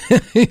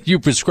you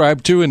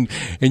prescribe to and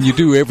you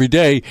do every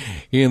day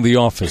in the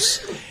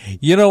office.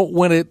 You know,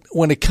 when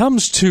it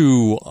comes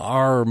to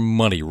our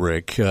money,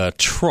 Rick,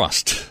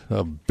 trust,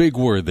 a big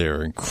word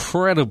there,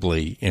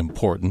 incredibly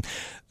important.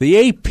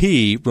 The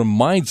AP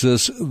reminds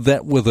us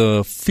that with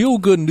a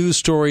feel-good news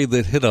story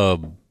that hit a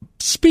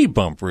speed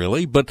bump,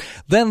 really, but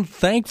then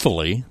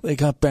thankfully they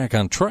got back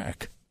on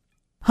track.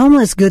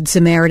 Homeless Good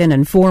Samaritan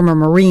and former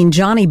Marine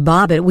Johnny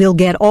Bobbitt will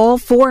get all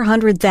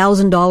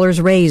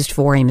 $400,000 raised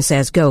for him,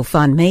 says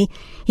GoFundMe.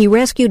 He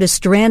rescued a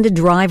stranded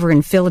driver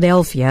in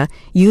Philadelphia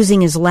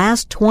using his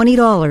last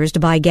 $20 to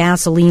buy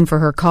gasoline for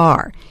her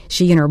car.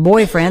 She and her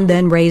boyfriend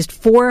then raised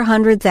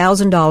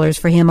 $400,000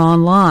 for him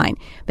online,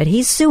 but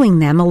he's suing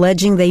them,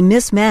 alleging they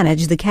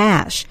mismanaged the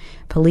cash.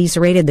 Police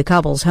raided the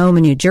couple's home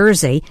in New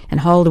Jersey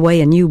and hauled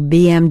away a new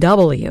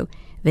BMW.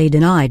 They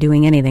deny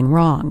doing anything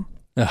wrong.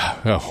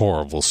 A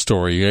horrible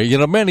story. You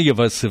know, many of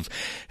us have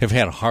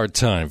had a hard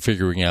time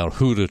figuring out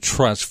who to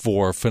trust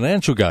for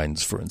financial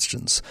guidance, for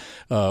instance.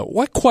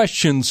 What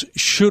questions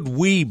should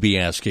we be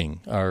asking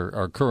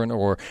our current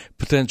or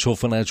potential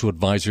financial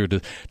advisor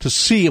to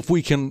see if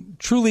we can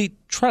truly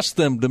trust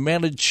them to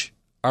manage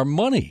our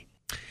money?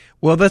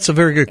 Well, that's a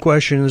very good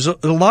question. There's a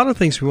lot of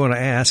things we want to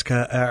ask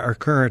our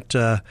current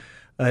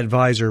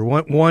advisor.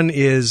 One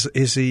is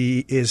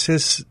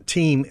his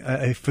team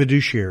a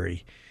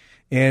fiduciary?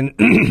 And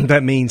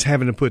that means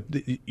having to put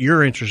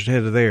your interest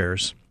ahead of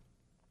theirs.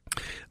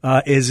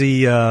 Is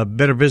he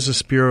Better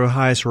Business Bureau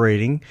highest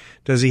rating?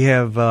 Does he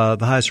have the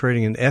highest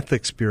rating in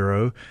Ethics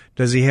Bureau?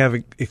 Does he have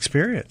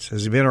experience?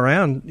 Has he been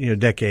around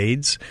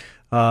decades?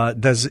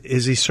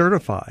 Is he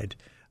certified?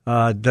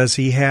 Does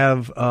he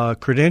have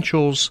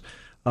credentials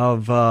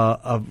of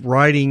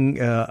writing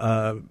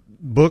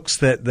books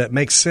that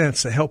make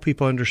sense, that help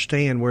people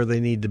understand where they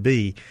need to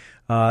be?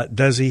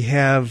 Does he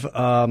have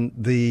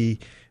the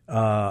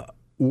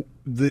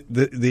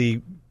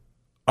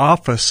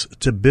office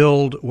to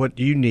build what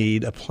you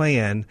need, a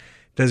plan?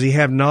 Does he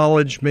have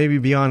knowledge maybe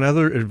beyond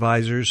other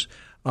advisors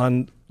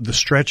on the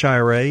stretch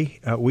IRA?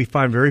 We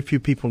find very few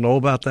people know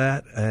about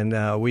that,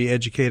 and we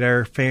educate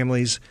our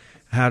families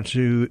how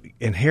to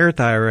inherit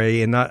the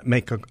IRA and not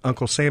make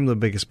Uncle Sam the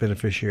biggest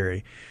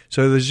beneficiary.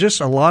 So there's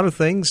just a lot of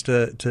things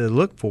to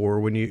look for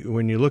when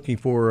you're looking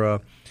for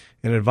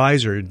an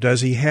advisor.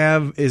 Is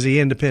he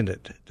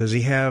independent? Does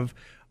he have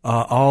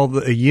all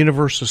the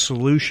universal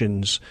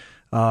solutions,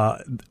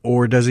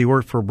 or does he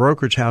work for a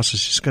brokerage house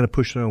that's just going to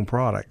push their own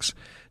products?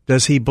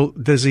 Does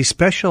he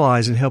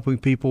specialize in helping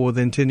people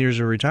within 10 years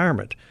of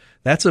retirement?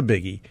 That's a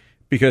biggie,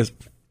 because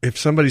if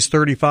somebody's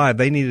 35,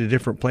 they need a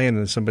different plan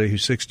than somebody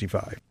who's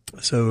 65.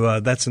 So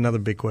that's another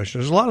big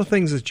question. There's a lot of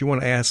things that you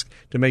want to ask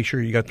to make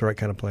sure you got the right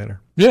kind of planner.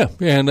 Yeah,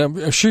 and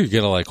I'm sure you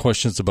get a lot of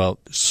questions about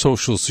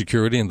Social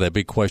Security and that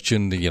big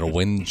question,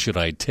 when should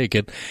I take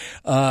it?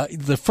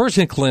 The first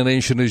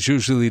inclination is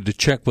usually to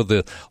check with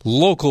the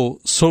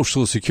local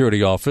Social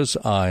Security office,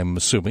 I'm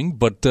assuming.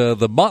 But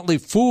the Motley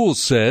Fool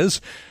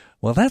says,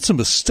 well, that's a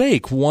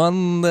mistake,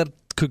 one that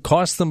could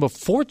cost them a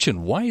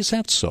fortune. Why is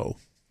that so?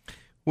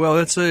 Well,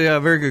 that's a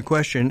very good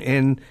question.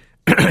 And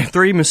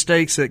 3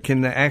 mistakes that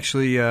can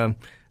actually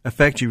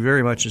affect you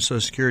very much in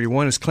Social Security.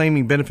 One is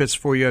claiming benefits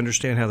before you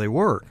understand how they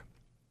work.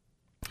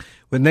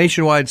 With a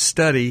nationwide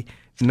study,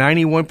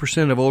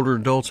 91% of older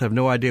adults have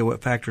no idea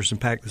what factors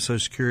impact the Social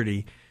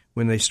Security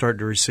when they start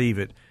to receive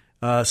it.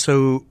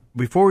 So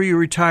before you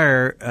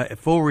retire at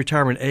full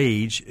retirement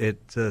age,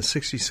 at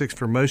 66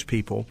 for most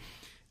people,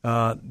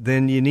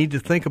 then you need to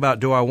think about,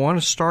 do I want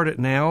to start it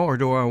now or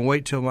do I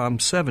wait till I'm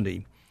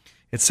 70?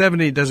 At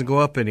 70, it doesn't go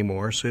up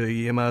anymore, so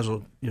you might as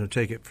well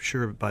take it for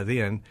sure by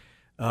then.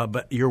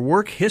 But your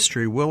work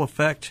history will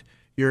affect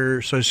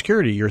your Social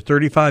Security. Your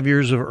 35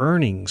 years of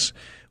earnings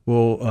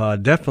will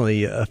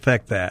definitely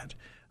affect that.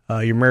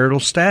 Your marital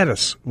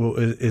status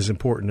is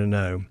important to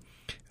know.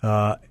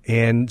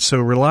 And so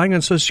relying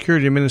on Social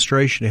Security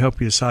Administration to help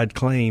you decide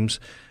claims,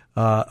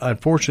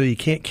 unfortunately, you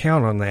can't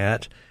count on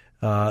that.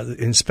 The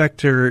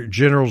Inspector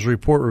General's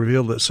report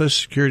revealed that Social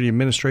Security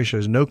Administration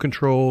has no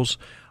controls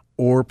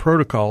or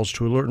protocols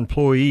to alert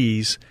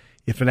employees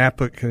if an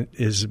applicant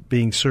is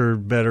being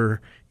served better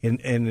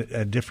in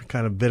a different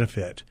kind of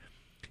benefit.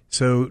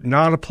 So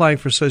not applying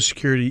for Social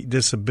Security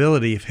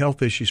disability if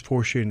health issues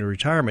force you into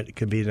retirement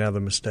could be another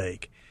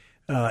mistake.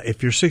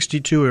 If you're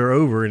 62 or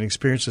over and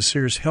experience a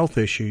serious health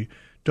issue,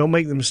 don't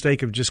make the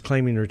mistake of just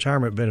claiming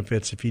retirement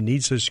benefits if you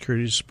need Social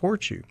Security to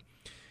support you.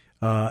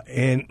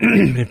 And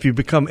if you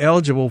become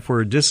eligible for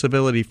a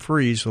disability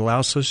freeze,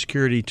 allow Social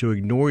Security to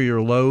ignore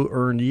your low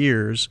earned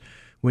years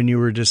when you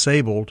were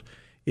disabled,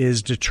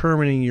 is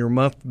determining your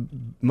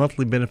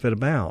monthly benefit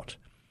amount.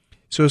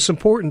 So it's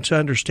important to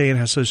understand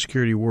how Social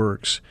Security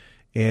works,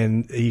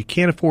 and you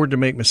can't afford to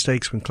make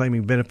mistakes when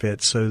claiming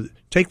benefits. So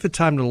take the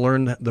time to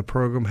learn the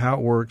program, how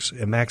it works,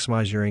 and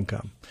maximize your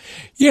income.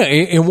 Yeah,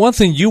 and one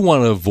thing you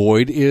want to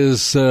avoid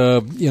is,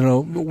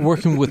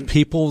 working with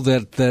people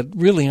that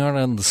really aren't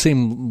on the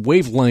same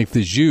wavelength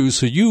as you.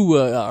 So you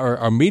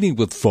are meeting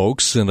with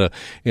folks in a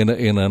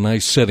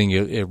nice setting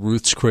at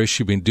Ruth's Chris.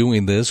 You've been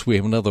doing this. We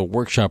have another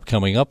workshop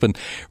coming up, and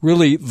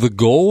really the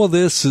goal of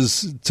this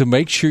is to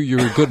make sure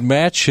you're a good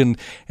match and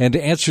to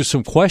answer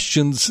some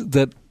questions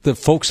that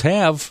folks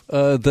have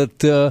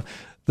that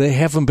they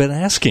haven't been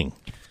asking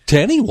to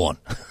anyone.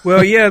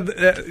 Well, yeah,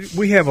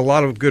 we have a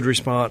lot of good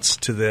response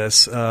to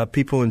this.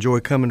 People enjoy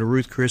coming to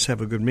Ruth Chris,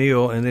 have a good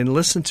meal, and then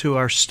listen to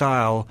our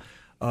style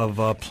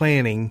of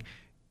planning.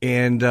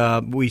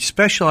 And we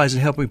specialize in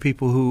helping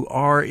people who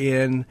are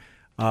in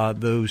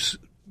those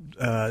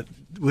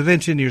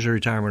within 10 years of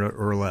retirement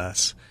or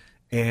less.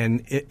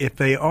 And if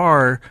they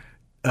are,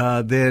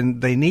 then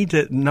they need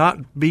to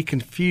not be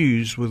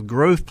confused with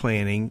growth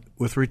planning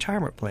with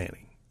retirement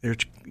planning. They're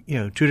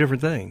two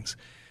different things.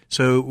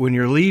 So when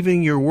you're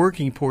leaving your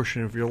working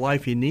portion of your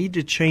life, you need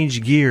to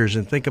change gears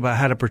and think about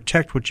how to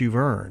protect what you've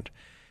earned.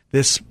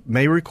 This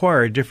may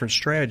require a different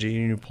strategy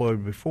than you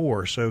employed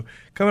before. So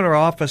come to our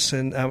office,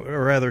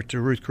 or rather to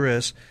Ruth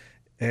Chris,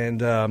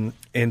 and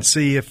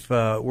see if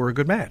we're a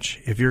good match.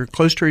 If you're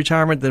close to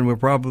retirement, then we're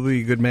probably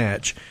a good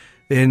match.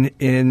 And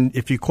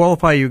if you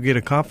qualify, you'll get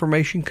a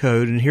confirmation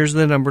code, and here's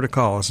the number to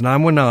call. It's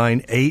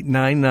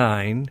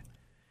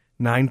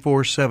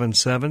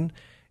 919-899-9477,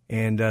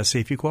 and see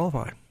if you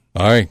qualify.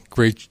 All right,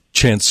 great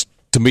chance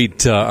to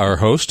meet our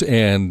host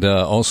and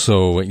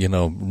also,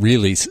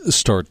 really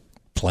start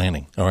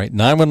planning. All right,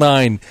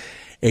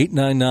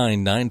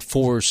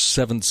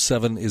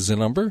 919-899-9477 is the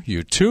number.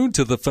 You're tuned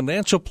to the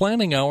Financial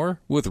Planning Hour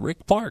with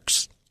Rick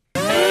Parks.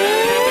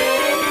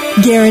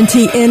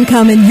 Guarantee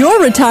income in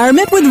your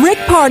retirement with Rick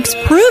Parks'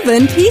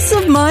 proven peace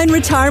of mind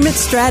retirement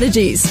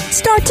strategies.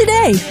 Start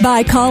today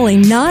by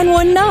calling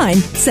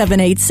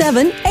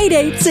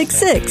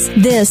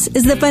 919-787-8866. This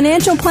is the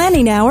Financial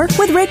Planning Hour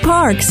with Rick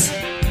Parks.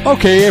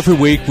 Okay, every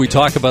week we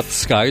talk about the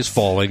sky is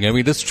falling. I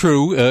mean, it's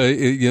true.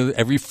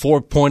 Every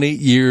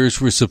 4.8 years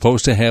we're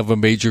supposed to have a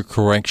major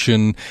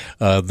correction.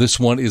 This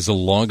one is the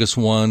longest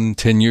one,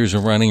 10 years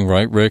of running,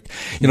 right, Rick?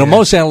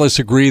 Most analysts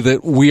agree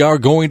that we are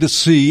going to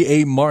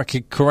see a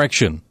market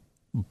correction,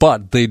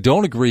 but they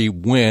don't agree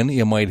when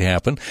it might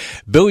happen.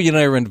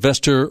 Billionaire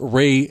investor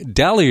Ray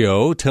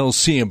Dalio tells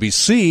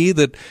CNBC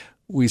that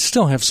we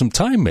still have some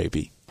time,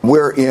 maybe.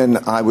 We're in,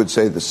 I would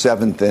say, the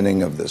seventh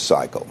inning of this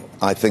cycle.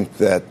 I think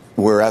that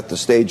we're at the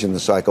stage in the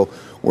cycle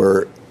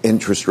where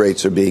interest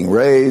rates are being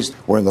raised.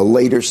 We're in the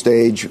later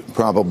stage,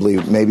 probably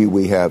maybe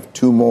we have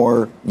 2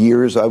 more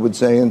years, I would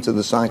say, into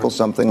the cycle,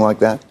 something like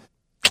that.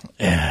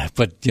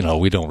 But,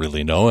 we don't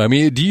really know. I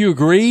mean, do you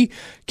agree?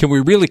 Can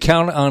we really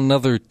count on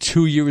another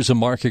 2 years of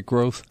market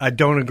growth? I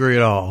don't agree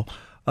at all.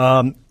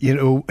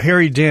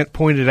 Harry Dent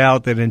pointed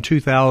out that in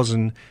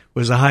 2000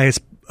 was the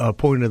highest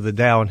point of the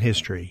Dow in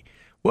history.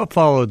 What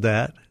followed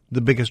that? The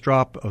biggest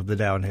drop of the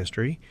Dow in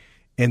history.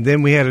 And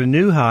then we had a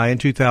new high in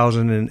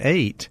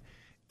 2008.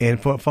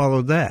 And what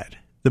followed that?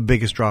 The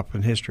biggest drop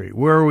in history.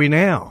 Where are we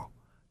now?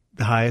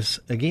 The highest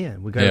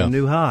again. We got a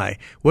new high.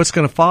 What's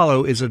going to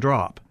follow is a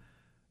drop.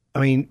 I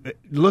mean,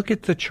 look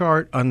at the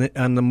chart on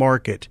the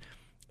market,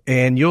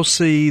 and you'll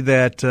see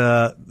that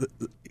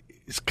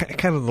it's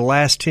kind of the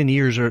last 10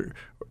 years or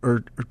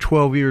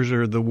 12 years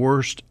are the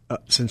worst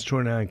since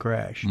 29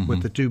 crash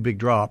with the 2 big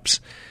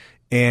drops.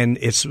 And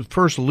it's the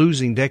first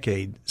losing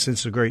decade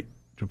since the Great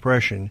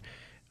Depression.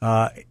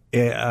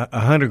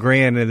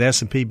 $100,000 and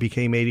S&P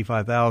became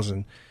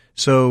 85,000.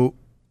 So,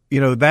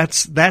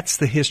 that's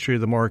the history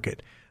of the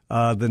market.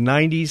 The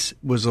 90s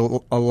was a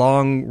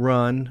long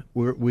run.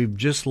 We've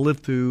just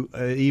lived through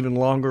an even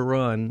longer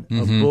run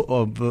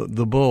of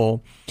the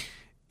bull.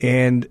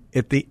 And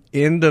at the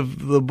end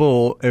of the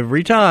bull,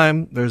 every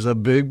time there's a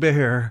big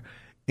bear,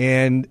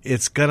 and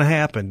it's going to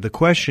happen. The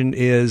question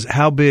is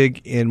how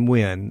big and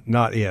when,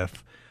 not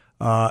if.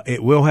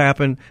 It will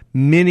happen.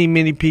 Many,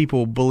 many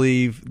people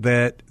believe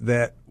that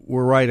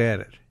we're right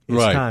at it.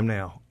 It's time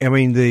now. I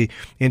mean,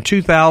 in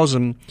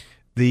 2000,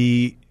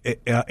 the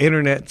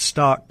internet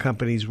stock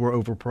companies were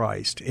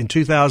overpriced. In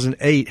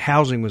 2008,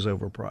 housing was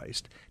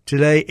overpriced.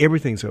 Today,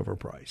 everything's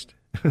overpriced.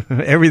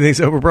 Everything's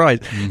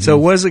overpriced. So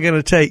what is it going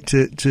to take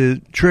to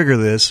trigger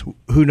this?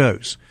 Who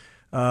knows?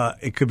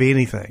 It could be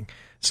anything.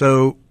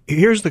 So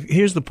here's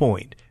the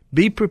point.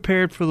 Be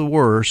prepared for the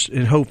worst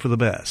and hope for the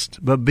best.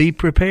 But be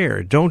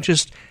prepared. Don't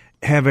just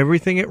have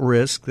everything at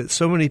risk that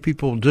so many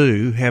people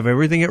do, have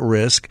everything at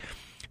risk.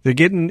 They're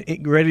getting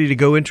ready to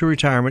go into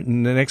retirement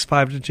in the next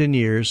 5 to 10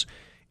 years,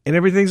 and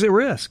everything's at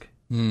risk.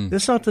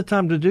 This is not the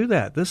time to do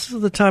that. This is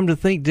the time to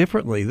think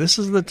differently. This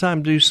is the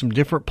time to do some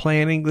different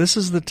planning. This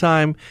is the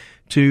time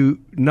to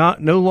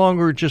no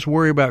longer just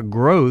worry about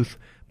growth,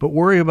 but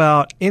worry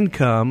about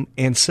income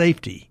and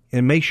safety.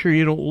 And make sure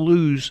you don't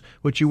lose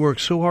what you worked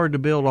so hard to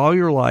build all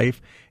your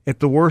life at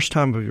the worst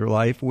time of your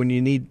life when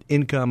you need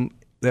income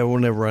that will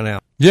never run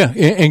out. Yeah,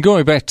 and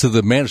going back to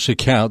the managed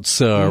accounts,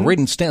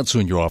 Radon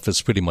Stansu in your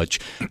office pretty much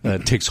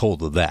takes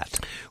hold of that.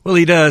 Well,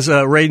 he does.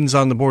 Radon's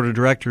on the board of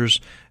directors,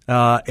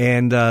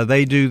 and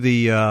they do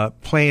the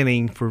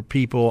planning for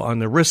people on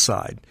the risk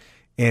side.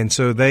 And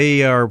so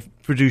they are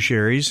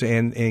fiduciaries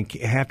and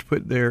have to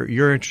put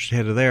your interest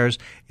ahead of theirs.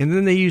 And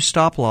then they use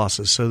stop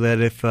losses so that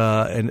if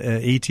an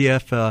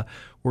ETF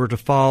were to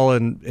fall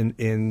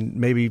in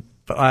maybe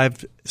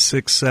 5,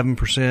 6,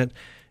 7%,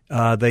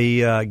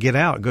 they get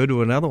out, go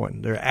to another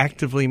one. They're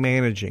actively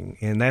managing,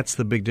 and that's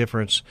the big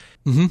difference.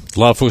 A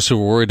lot of folks are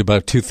worried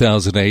about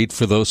 2008.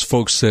 For those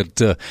folks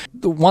that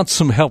want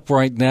some help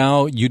right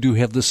now, you do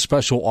have this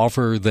special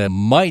offer that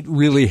might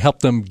really help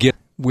them get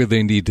where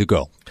they need to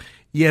go.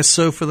 Yes,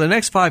 so for the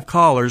next 5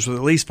 callers with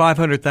at least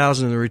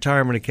 $500,000 in the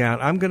retirement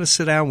account, I'm going to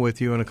sit down with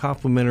you on a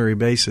complimentary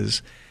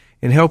basis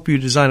and help you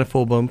design a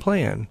full-blown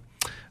plan.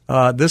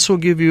 This will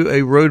give you a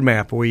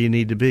roadmap where you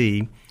need to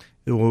be.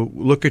 It will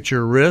look at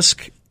your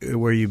risk,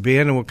 where you've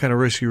been, and what kind of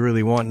risk you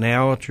really want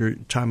now at your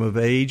time of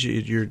age,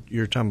 at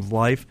your time of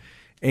life,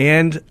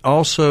 and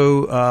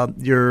also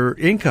your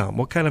income.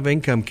 What kind of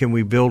income can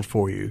we build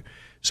for you?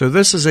 So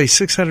this is a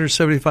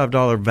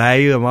 $675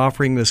 value. I'm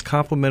offering this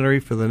complimentary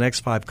for the next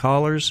 5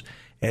 callers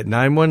at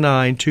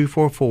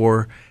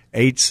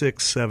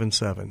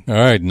 919-244-8677. All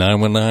right,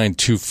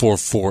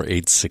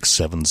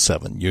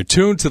 919-244-8677. You're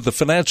tuned to the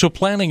Financial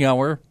Planning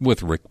Hour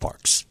with Rick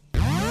Parks.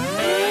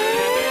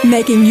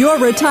 Making your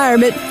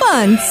retirement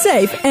fun,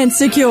 safe, and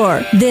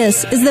secure.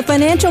 This is the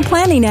Financial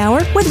Planning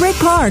Hour with Rick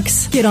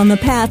Parks. Get on the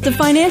path to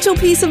financial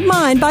peace of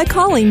mind by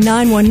calling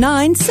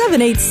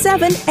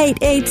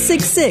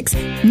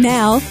 919-787-8866.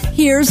 Now,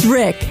 here's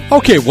Rick.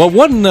 Okay, well,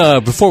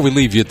 before we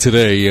leave you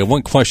today,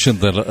 one question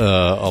that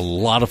a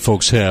lot of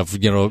folks have,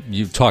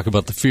 you talk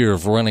about the fear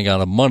of running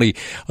out of money.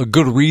 A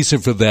good reason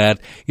for that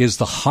is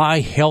the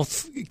high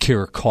health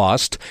care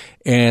cost,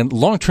 and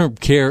long-term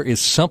care is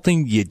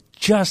something you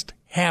just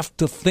have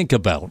to think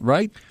about,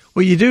 right?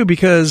 Well, you do,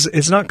 because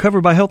it's not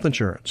covered by health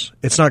insurance.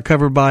 It's not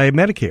covered by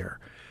Medicare,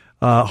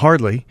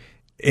 hardly.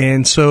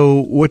 And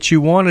so what you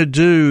want to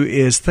do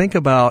is think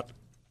about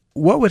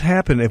what would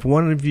happen if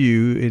one of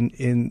you,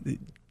 in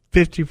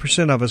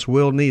 50% of us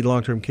will need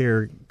long-term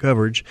care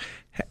coverage,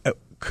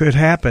 could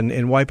happen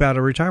and wipe out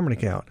a retirement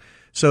account?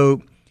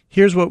 So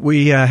here's what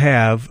we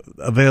have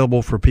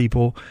available for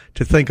people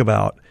to think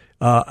about.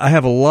 I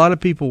have a lot of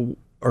people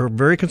are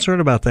very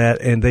concerned about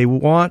that, and they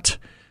want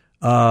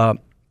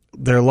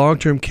their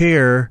long-term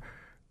care,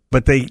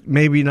 but they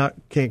maybe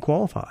can't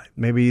qualify.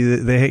 Maybe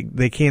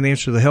they can't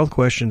answer the health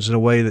questions in a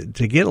way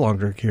to get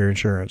long-term care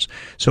insurance.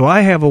 So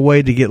I have a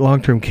way to get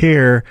long-term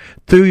care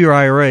through your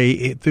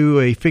IRA, through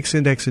a fixed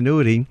index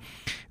annuity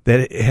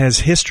that has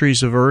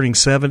histories of earning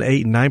 7,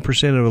 8, and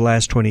 9% over the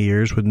last 20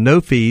 years with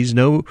no fees,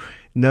 no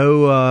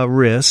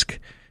risk,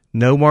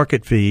 no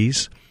market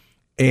fees,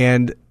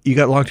 and you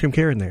got long-term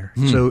care in there.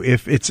 So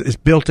if it's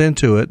built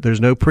into it,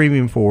 there's no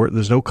premium for it,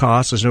 there's no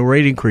cost, there's no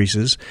rate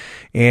increases,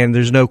 and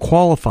there's no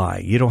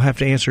qualifying. You don't have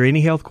to answer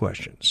any health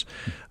questions.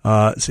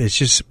 It's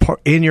just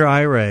in your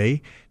IRA.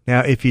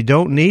 Now, if you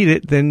don't need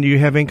it, then you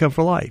have income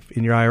for life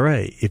in your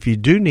IRA. If you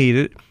do need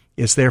it,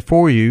 it's there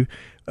for you,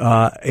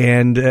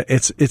 and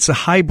it's a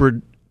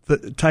hybrid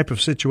type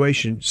of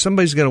situation.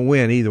 Somebody's going to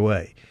win either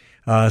way.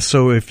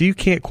 So if you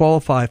can't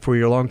qualify for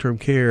your long-term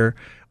care,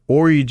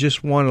 or you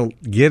just want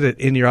to get it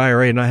in your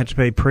IRA and not have to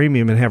pay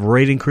premium and have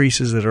rate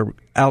increases that are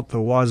out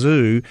the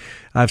wazoo,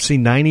 I've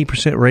seen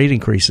 90% rate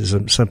increases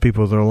in some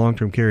people with their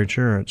long-term care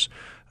insurance,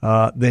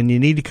 then you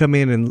need to come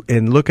in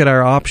and look at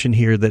our option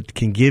here that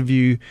can give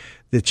you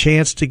the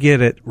chance to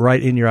get it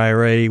right in your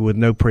IRA with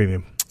no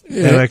premium.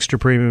 No extra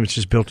premium. It's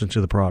just built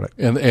into the product.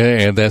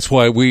 And that's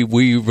why we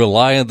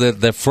rely on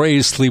that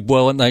phrase, sleep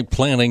well at night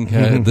planning.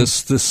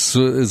 This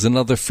is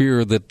another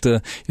fear that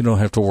you don't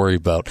have to worry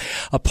about.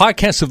 A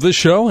podcast of this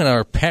show and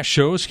our past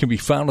shows can be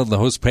found on the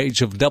host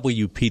page of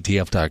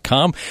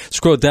WPTF.com.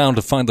 Scroll down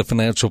to find the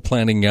Financial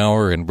Planning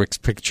Hour and Rick's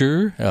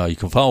picture. You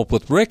can follow up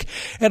with Rick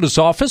at his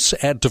office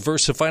at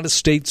Diversified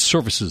Estate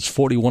Services,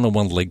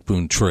 4101 Lake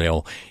Boone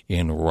Trail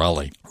in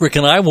Raleigh. Rick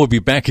and I will be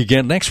back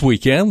again next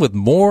weekend with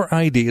more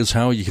ideas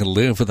how you can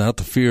live without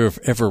the fear of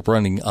ever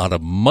running out of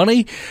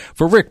money.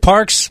 For Rick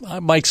Parks,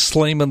 I'm Mike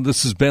Slayman.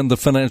 This has been the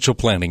Financial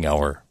Planning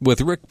Hour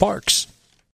with Rick Parks.